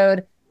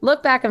episode.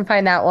 Look back and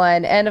find that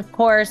one. And of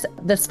course,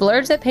 the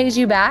splurge that pays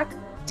you back,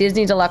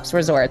 Disney Deluxe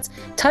Resorts.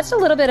 Touched a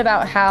little bit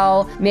about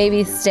how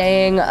maybe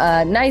staying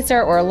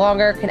nicer or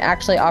longer can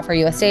actually offer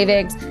you a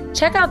savings.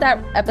 Check out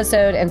that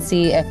episode and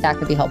see if that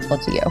could be helpful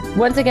to you.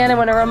 Once again, I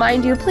want to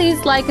remind you, please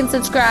like and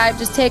subscribe.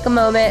 Just take a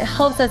moment.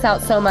 Helps us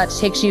out so much.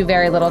 Takes you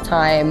very little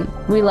time.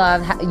 We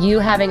love you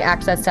having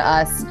access to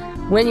us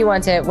when you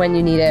want it, when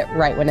you need it,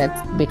 right when it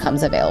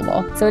becomes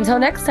available. So until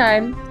next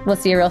time, we'll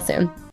see you real soon.